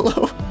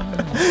marshmallow.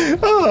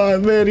 Oh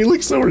man, he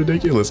looks so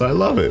ridiculous. I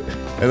love it.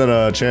 And then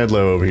Chandlo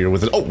over here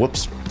with his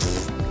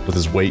with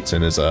his weights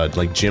and his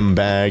like gym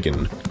bag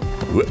and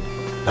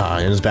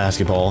his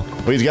basketball.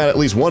 Well, he's got at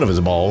least one of his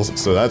balls,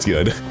 so that's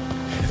good.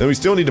 Then we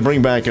still need to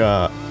bring back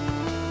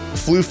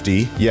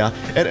Floofty. Yeah,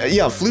 and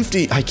yeah,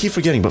 Floofty. I keep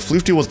forgetting, but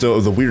Floofty was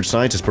the weird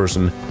scientist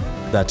person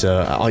that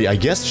I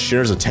guess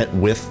shares a tent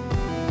with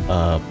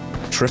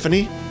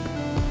Triffany.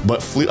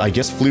 But I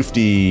guess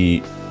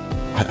Floofty,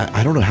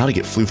 I don't know how to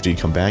get Floofty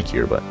to come back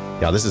here, but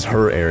yeah, this is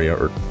her area,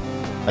 or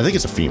I think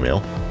it's a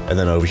female. And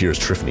then over here is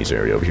Triffany's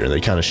area over here, and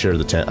they kind of share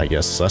the tent, I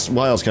guess. So that's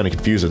why I was kind of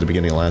confused at the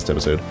beginning of last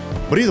episode.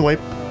 But either way,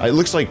 it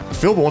looks like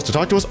Philbo wants to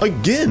talk to us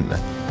again.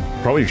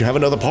 Probably have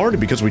another party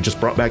because we just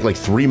brought back like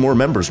 3 more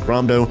members,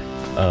 Cromdo,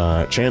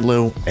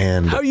 Chandlo,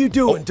 and... How you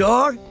doing,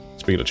 dog?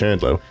 Speaking of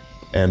Chandlo,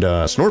 and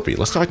Snorpy.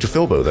 Let's talk to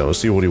Philbo, though. Let's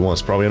see what he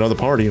wants. Probably another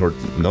party, or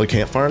another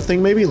campfire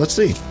thing, maybe? Let's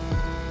see.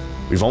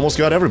 We've almost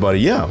got everybody,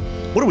 yeah.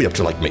 What are we up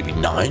to, like maybe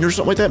 9 or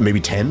something like that? Maybe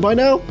 10 by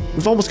now?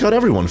 We've almost got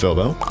everyone,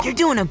 Philbo. You're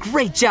doing a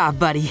great job,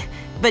 buddy.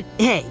 But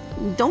hey,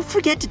 don't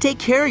forget to take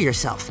care of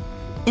yourself.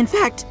 In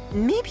fact,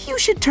 maybe you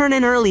should turn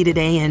in early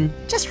today and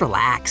just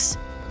relax.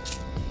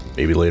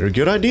 Maybe later,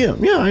 good idea.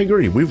 Yeah, I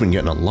agree. We've been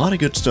getting a lot of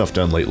good stuff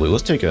done lately.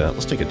 Let's take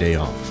a day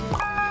off.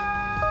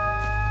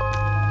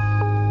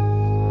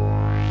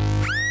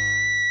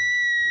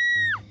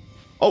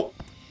 Oh.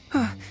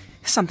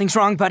 Something's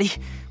wrong, buddy.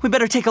 We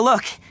better take a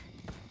look.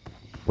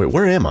 Wait,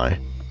 where am I?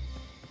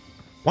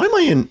 Why am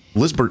I in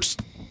Lizbert's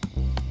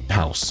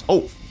house?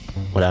 Oh,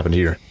 what happened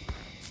here?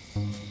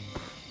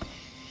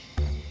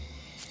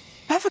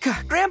 Africa,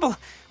 Gramble,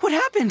 what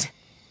happened?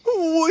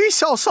 We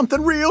saw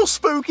something real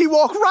spooky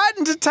walk right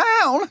into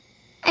town.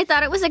 I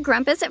thought it was a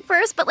grumpus at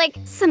first, but like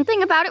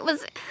something about it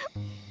was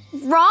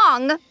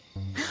wrong.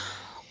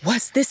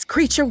 Was this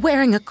creature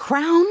wearing a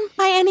crown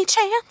by any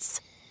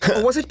chance?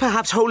 Was it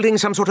perhaps holding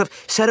some sort of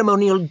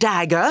ceremonial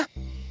dagger?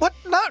 What?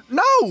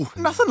 No,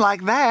 nothing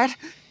like that.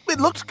 It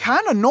looked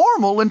kind of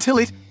normal until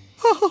it...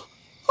 It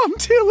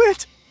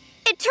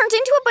turned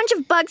into a bunch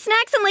of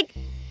Bugsnax and, like,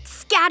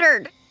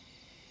 scattered.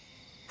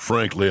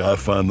 Frankly, I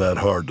find that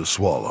hard to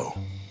swallow.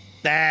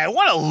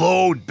 What a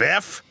load,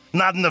 Biff.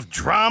 Not enough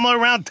drama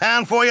around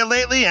town for you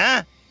lately,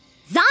 huh?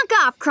 Zonk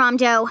off,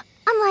 Cromdo.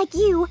 Unlike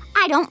you,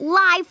 I don't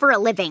lie for a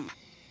living.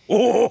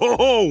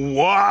 Oh,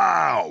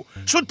 wow.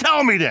 So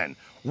tell me then,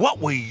 what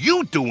were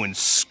you doing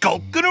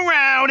skulking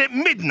around at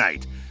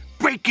midnight?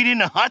 Breaking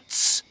into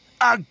huts?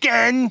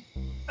 Again?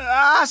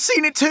 I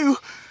seen it too.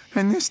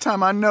 And this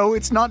time I know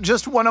it's not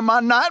just one of my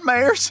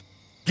nightmares.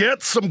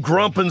 Get some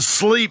grumpin'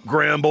 sleep,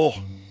 Gramble.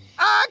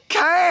 I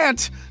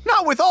can't.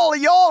 Not with all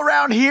of y'all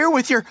around here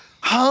with your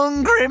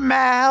hungry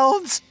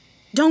mouths.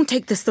 Don't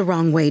take this the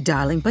wrong way,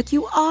 darling, but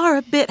you are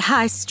a bit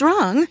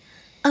high-strung.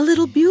 A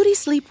little beauty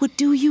sleep would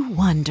do you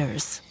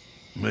wonders.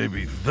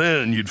 Maybe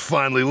then you'd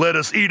finally let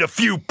us eat a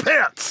few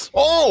pets.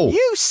 Oh!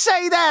 You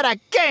say that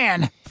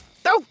again!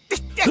 Oh,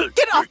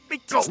 get off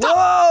me! Stop!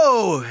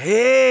 Whoa!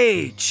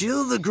 Hey,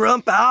 chill the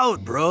grump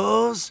out,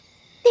 bros.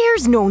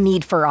 There's no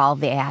need for all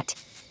that.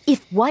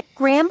 If what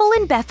Gramble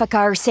and Beffica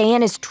are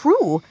saying is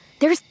true,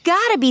 there's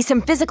gotta be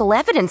some physical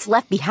evidence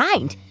left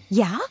behind.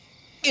 Yeah?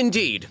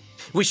 Indeed.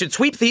 We should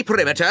sweep the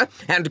perimeter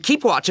and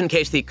keep watch in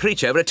case the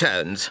creature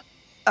returns.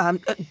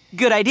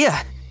 Good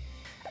idea.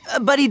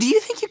 Buddy, do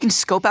you think you can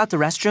scope out the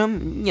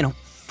restroom? You know,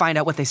 find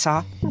out what they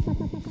saw?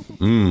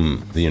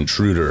 The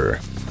intruder.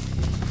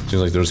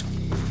 Seems like there's...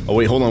 Oh,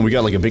 wait, hold on. We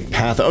got like a big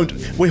path. Oh,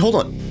 wait, hold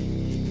on.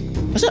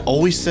 Has it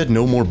always said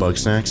no more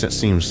Bugsnax? That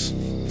seems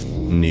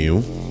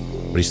new.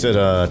 But he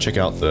said, check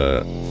out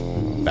the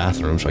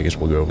bathroom, so I guess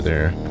we'll go over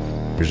there.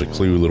 Here's a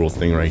clue little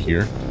thing right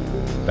here.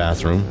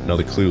 Bathroom.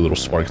 Another clue little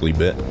sparkly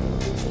bit.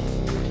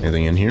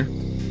 Anything in here?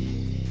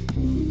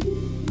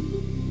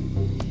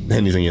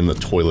 Anything in the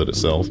toilet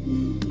itself?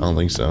 I don't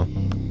think so.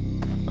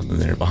 Nothing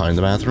there behind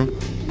the bathroom.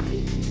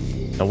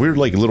 A weird,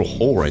 like, little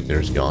hole right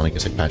there is gone. I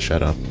guess I patched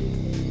that up.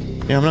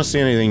 Yeah, I'm not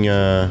seeing anything,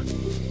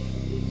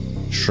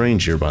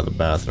 strange here by the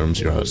bathroom.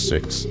 0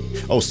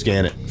 Oh,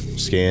 scan it.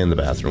 Scan the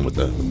bathroom with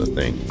the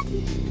thing.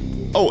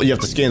 Oh, you have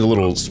to scan the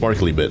little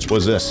sparkly bits. What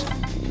is this?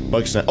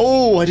 Bugsnax.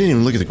 Oh, I didn't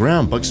even look at the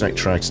ground. Bugsnax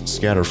tracks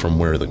scatter from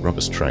where the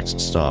Grumpus tracks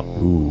stop.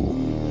 Ooh.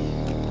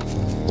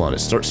 Hold on, it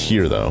starts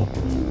here, though.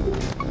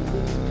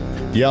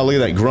 Yeah, look at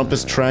that.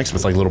 Grumpus tracks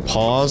with, like, little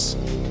paws.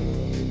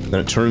 Then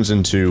it turns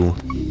into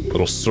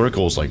little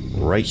circles, like,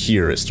 right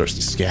here. It starts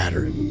to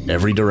scatter in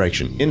every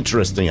direction.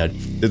 Interesting. I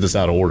did this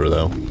out of order,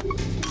 though.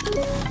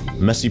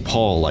 Messy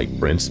paw-like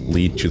prints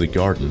lead to the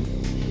garden.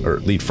 Or,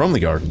 lead from the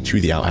garden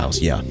to the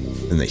outhouse, yeah.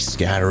 Then they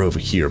scatter over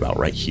here, about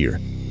right here.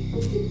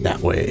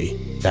 That way,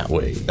 that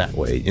way, that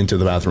way. Into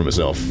the bathroom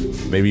itself.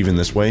 Maybe even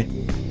this way.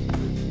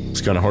 It's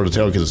kind of hard to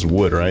tell because it's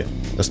wood, right?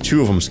 That's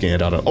 2 of them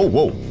scanned out of... Oh,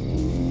 whoa!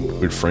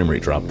 Weird frame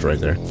rate dropped right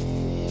there.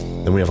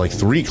 Then we have like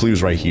 3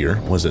 clues right here.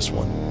 What's this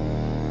one?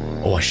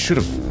 Oh, I should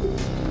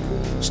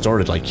have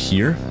started like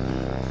here.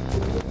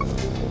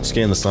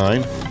 Scan the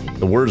sign.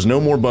 The words "No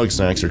more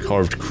Bugsnax" are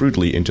carved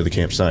crudely into the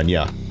camp sign.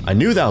 Yeah, I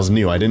knew that was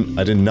new. I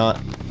did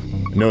not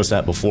notice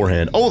that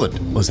beforehand. Oh,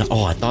 was that?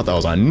 Oh, I thought that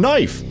was a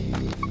knife.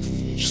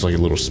 Just like a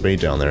little spade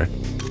down there.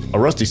 A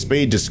rusty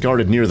spade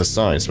discarded near the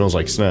sign. Smells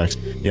like snacks.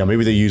 Yeah,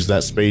 maybe they used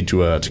that spade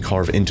to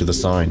carve into the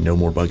sign. No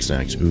more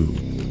Bugsnax. Ooh.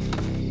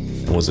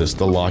 What was this?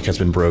 The lock has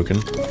been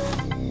broken.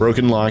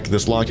 Broken lock.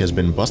 This lock has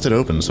been busted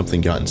open.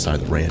 Something got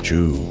inside the ranch.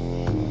 Ooh.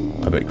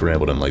 I bet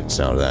Gramble didn't like the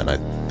sound of that. And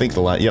I think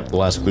the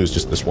last clue is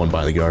just this one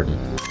by the garden.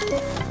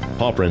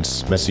 Paw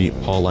prints. Messy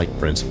paw-like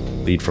prints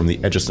lead from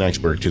the edge of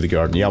SNAXBURG to the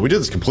garden. Yeah, we did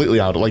this completely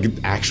out, like,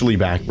 actually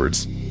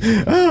backwards.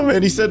 Oh,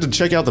 man, he said to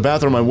check out the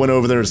bathroom. I went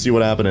over there to see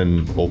what happened,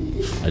 and, well,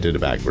 I did it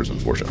backwards,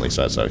 unfortunately,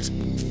 so that sucks.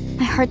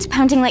 My heart's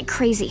pounding like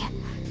crazy.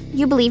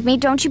 You believe me,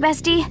 don't you,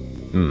 bestie?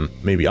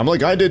 Maybe. I'm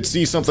like, I did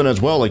see something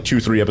as well, like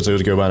 2-3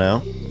 episodes ago by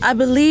now. I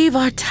believe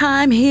our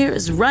time here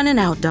is running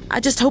out, Doc. I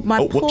just hope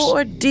my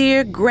poor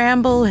dear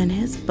Gramble and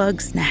his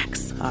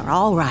Bugsnax are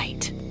all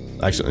right.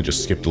 I accidentally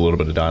just skipped a little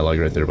bit of dialogue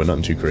right there, but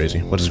nothing too crazy.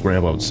 What does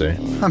Grandpa have to say?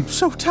 I'm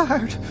so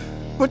tired,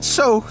 but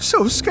so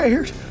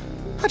scared.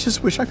 I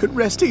just wish I could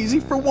rest easy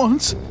for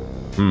once.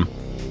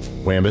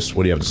 Wambus,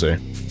 what do you have to say?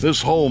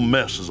 This whole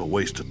mess is a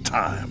waste of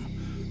time.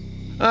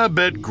 I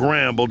bet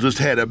Gramble just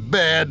had a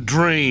bad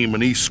dream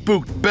and he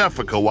spooked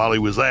Beffica while he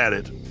was at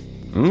it.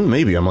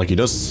 Maybe. I'm like, he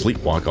does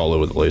sleepwalk all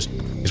over the place.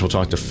 Guess we'll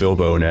talk to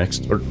Philbo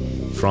next. Or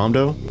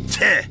Fromdo?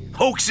 Heh,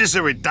 hoaxes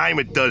are a dime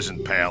a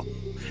dozen, pal.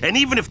 And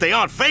even if they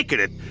aren't faking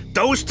it,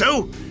 those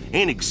two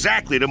ain't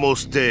exactly the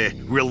most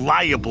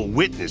reliable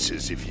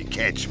witnesses, if you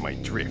catch my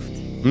drift.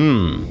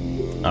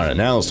 Alright,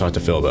 now let's talk to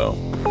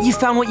Philbo. You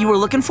found what you were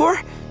looking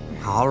for?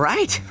 All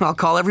right, I'll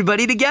call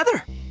everybody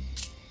together.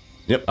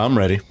 Yep, I'm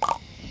ready.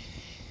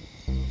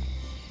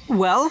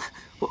 Well,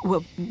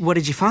 what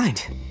did you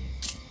find?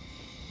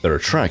 There are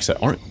tracks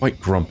that aren't quite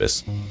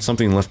Grumpus.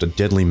 Something left a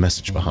deadly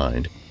message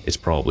behind. It's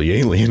probably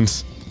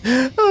aliens.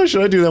 Oh,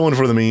 should I do that one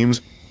for the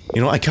memes?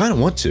 You know, I kind of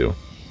want to.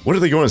 What are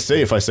they going to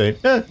say if I say,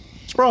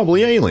 it's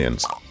probably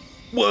aliens?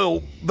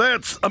 Well,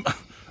 that's...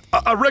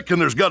 I reckon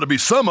there's got to be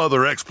some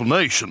other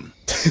explanation.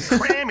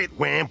 Cram it,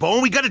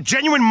 Wampo. We got a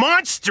genuine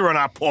monster on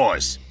our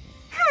paws.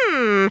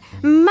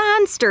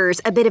 Monster's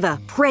a bit of a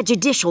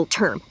prejudicial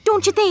term,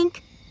 don't you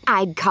think?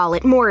 I'd call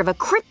it more of a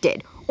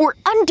cryptid or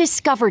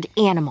undiscovered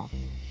animal.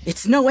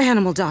 It's no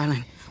animal,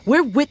 darling.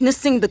 We're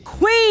witnessing the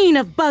queen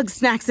of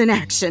Bugsnax in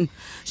action.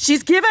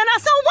 She's giving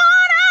us a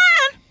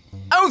warning!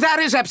 Oh, that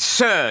is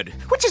absurd.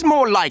 Which is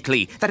more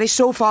likely, that a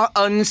so far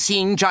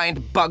unseen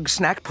giant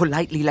Bugsnax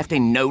politely left a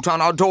note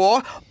on our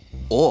door,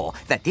 or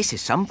that this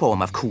is some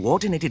form of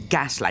coordinated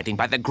gaslighting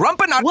by the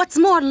Grumpanut? What's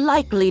more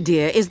likely,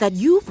 dear, is that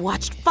you've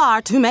watched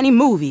far too many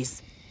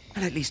movies.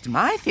 Well, at least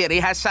my theory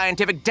has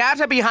scientific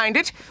data behind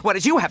it,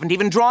 whereas you haven't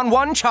even drawn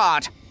one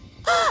chart.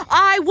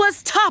 I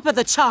was top of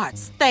the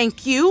charts,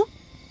 thank you.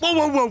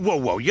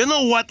 Whoa. You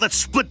know what? Let's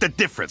split the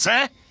difference,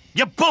 huh?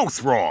 You're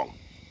both wrong.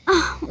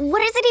 What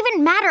does it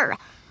even matter?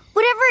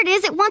 Whatever it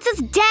is, it wants us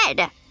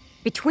dead.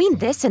 Between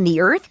this and the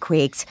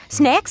earthquakes,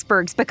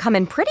 SNAXBURG's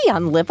becoming pretty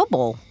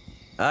unlivable.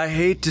 I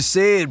hate to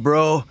say it,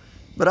 bro,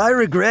 but I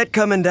regret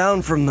coming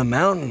down from the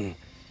mountain.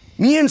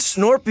 Me and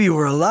Snorpy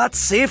were a lot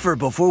safer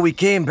before we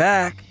came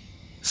back.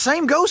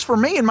 Same goes for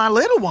me and my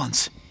little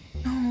ones.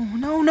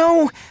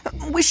 No.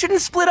 We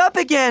shouldn't split up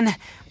again.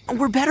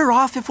 We're better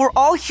off if we're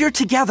all here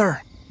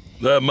together.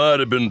 That might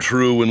have been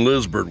true when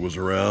Lizbert was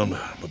around,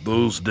 but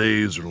those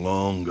days are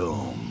long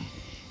gone.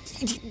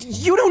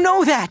 You don't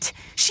know that.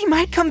 She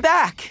might come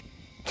back.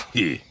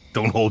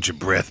 Don't hold your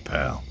breath,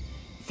 pal.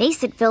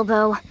 Face it,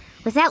 Filbo.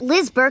 Without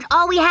Lizbert,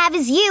 all we have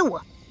is you.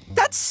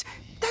 That's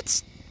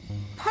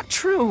not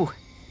true.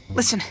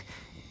 Listen,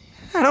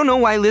 I don't know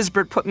why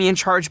Lizbert put me in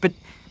charge, but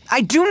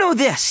I do know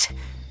this.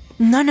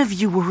 None of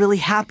you were really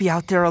happy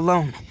out there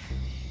alone.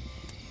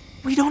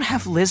 We don't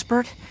have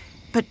Lizbert,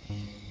 but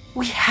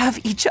we have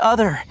each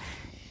other.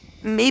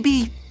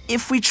 Maybe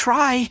if we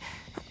try,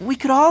 we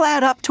could all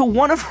add up to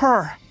one of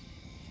her.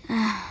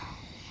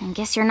 I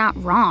guess you're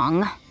not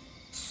wrong.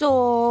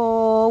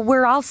 So,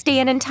 we're all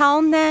staying in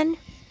town then?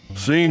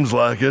 Seems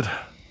like it,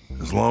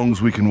 as long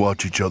as we can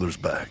watch each other's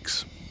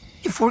backs.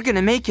 If we're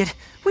gonna make it,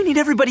 we need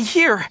everybody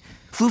here.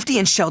 Floofty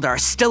and Shelda are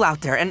still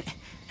out there, and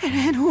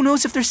who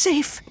knows if they're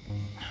safe.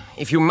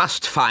 If you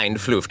must find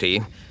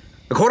Floofty,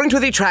 according to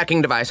the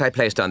tracking device I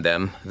placed on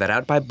them, they're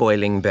out by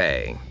Boiling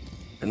Bay.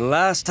 And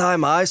last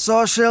time I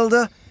saw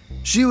Shelda,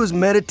 she was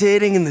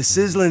meditating in the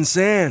sizzling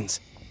sands.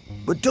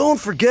 But don't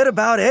forget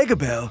about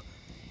Eggabell.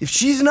 If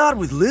she's not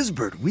with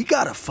Lizbert, we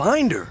gotta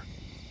find her.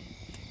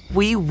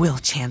 We will,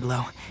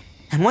 Chandlo.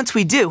 And once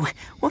we do,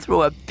 we'll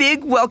throw a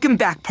big welcome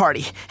back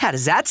party. How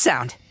does that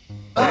sound?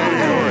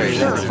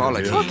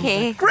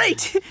 Okay.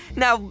 Great!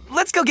 Now,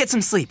 let's go get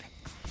some sleep.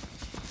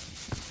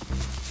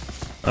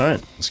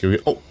 Alright, let's go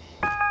get... Oh!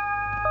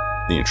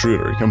 The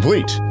intruder,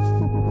 complete!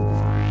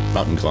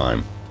 Mountain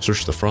climb.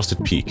 Search the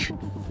frosted peak.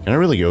 Can I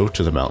really go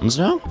to the mountains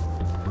now?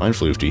 Find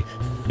Floofty.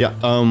 Yeah,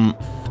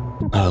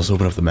 let's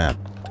open up the map.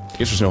 I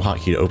guess there's no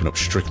hotkey to open up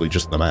strictly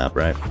just the map,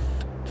 right?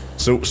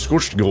 So,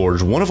 Scorched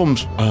Gorge, one of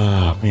them's...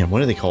 man,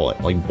 what do they call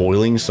it? Like,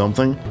 boiling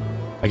something?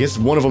 I guess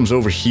one of them's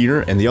over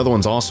here, and the other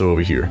one's also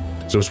over here.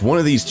 So it's one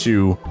of these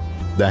two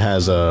that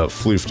has,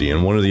 Floofty,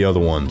 and one of the other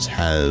ones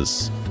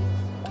has...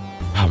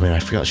 Oh man, I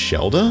forgot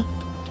Shelda?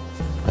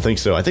 I think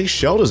so. I think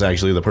Shelda's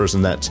actually the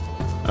person that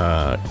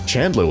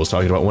Chandler was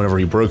talking about whenever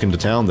he broke into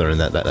town there in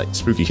that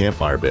spooky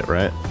campfire bit,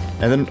 right?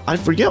 And then I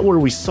forget where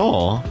we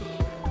saw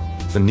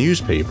the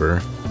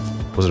newspaper.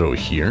 Was it over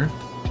here?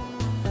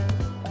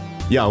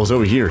 Yeah, it was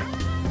over here.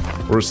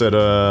 Where it said,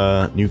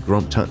 new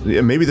Grump...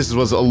 Yeah, maybe this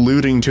was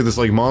alluding to this,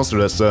 like, monster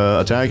that's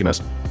attacking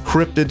us.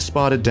 Cryptid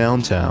spotted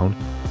downtown.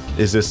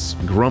 Is this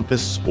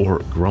Grumpus or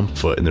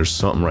Grumpfoot? And there's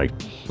something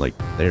like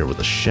there with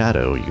a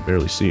shadow. You can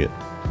barely see it.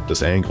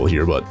 This angle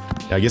here, but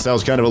I guess I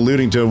was kind of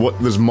alluding to what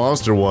this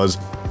monster was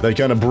that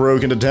kind of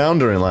broke into town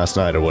during last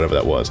night or whatever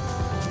that was.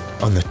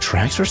 And the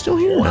tracks are still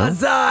here?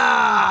 Huzzah!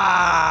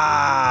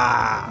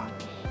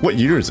 What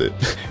year is it?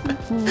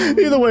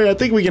 Either way, I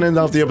think we can end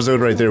off the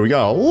episode right there. We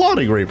got a lot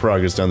of great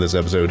progress done this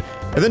episode.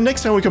 And then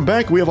next time we come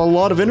back, we have a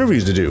lot of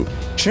interviews to do.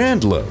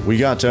 Chandler, we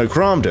got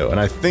Cromdo, and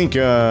I think,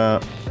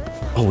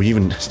 oh, we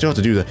even still have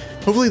to do the...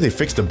 Hopefully they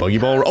fixed the buggy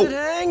ball.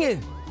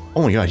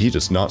 Oh my god, he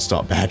does not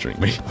stop badgering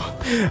me.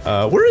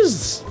 Where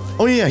is...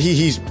 Oh yeah,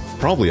 he's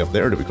probably up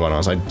there, to be quite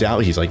honest. I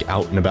doubt he's like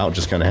out and about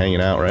just kind of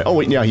hanging out, right? Oh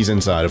wait, yeah, he's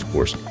inside, of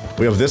course.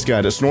 We have this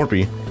guy,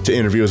 Snorpy, to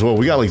interview as well.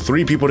 We got like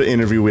 3 people to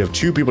interview. We have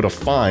 2 people to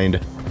find.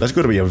 That's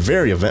going to be a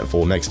very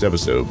eventful next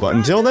episode. But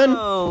until then...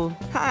 Oh,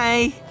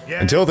 hi.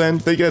 Until then,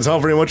 thank you guys all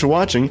very much for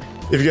watching.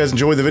 If you guys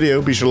enjoyed the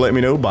video, be sure to let me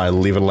know by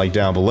leaving a like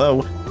down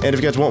below. And if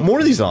you guys want more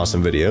of these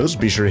awesome videos,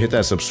 be sure to hit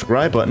that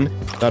subscribe button.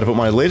 That'll put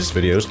my latest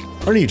videos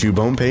on the YouTube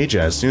homepage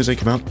as soon as they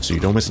come out, so you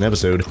don't miss an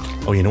episode.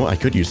 Oh, you know what? I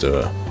could use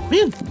the...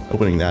 Man,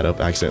 opening that up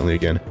accidentally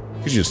again.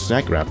 You could use a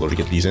snack grappler to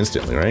get these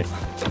instantly, right?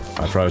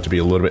 I'd probably have to be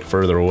a little bit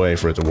further away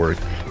for it to work.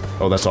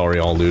 Oh, that's already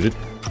all looted.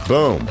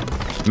 Boom.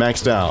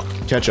 Maxed out.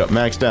 Ketchup,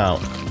 maxed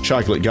out.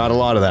 Chocolate, got a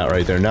lot of that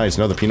right there. Nice.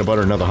 Another peanut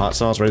butter, another hot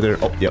sauce right there.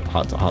 Oh, yep,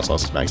 hot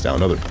sauce is maxed out.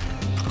 Another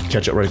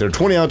ketchup right there.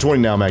 20 out of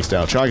 20 now maxed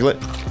out. Chocolate.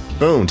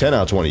 Boom, 10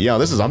 out of 20. Yeah,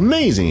 this is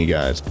amazing, you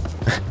guys.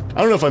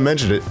 I don't know if I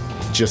mentioned it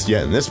just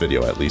yet in this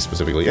video, at least,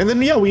 specifically. And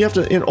then, yeah, we have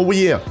to... oh,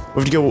 yeah.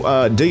 We have to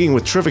go digging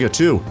with Trifica,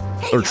 too.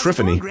 Or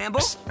Triffany.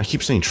 I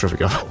keep saying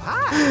Trifica.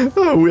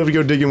 Oh, we have to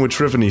go digging with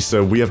Triffany,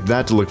 so we have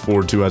that to look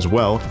forward to as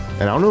well.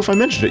 And I don't know if I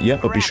mentioned it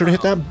yet, but be sure to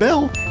hit that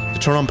bell to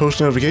turn on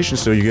post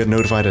notifications so you get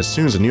notified as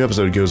soon as a new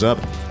episode goes up,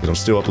 because I'm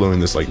still uploading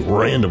this, like,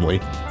 randomly.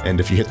 And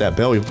if you hit that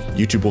bell,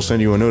 YouTube will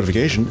send you a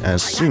notification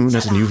as soon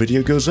as a new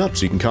video goes up,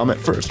 so you can comment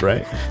first,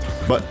 right?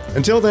 But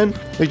until then,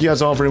 thank you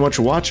guys all very much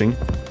for watching.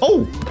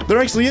 Oh, there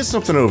actually is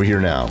something over here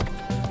now.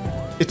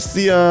 It's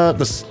the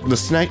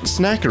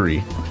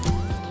snackery.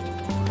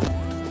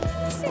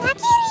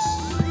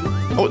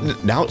 Oh,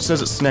 now it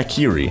says it's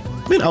Snackiri.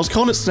 Man, I was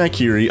calling it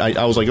Snackiri.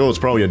 I was like, oh, it's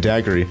probably a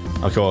daiquiri.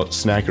 I'll call it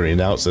Snackery. And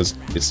now it says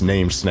it's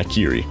named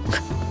Snackiri.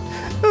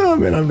 Oh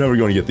man, I'm never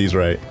going to get these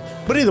right.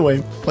 But either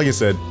way, like I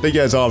said, thank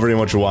you guys all very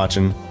much for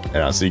watching, and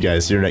I'll see you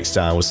guys here next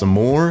time with some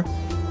more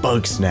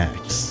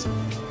Bugsnax.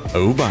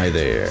 Oh, bye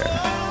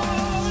there.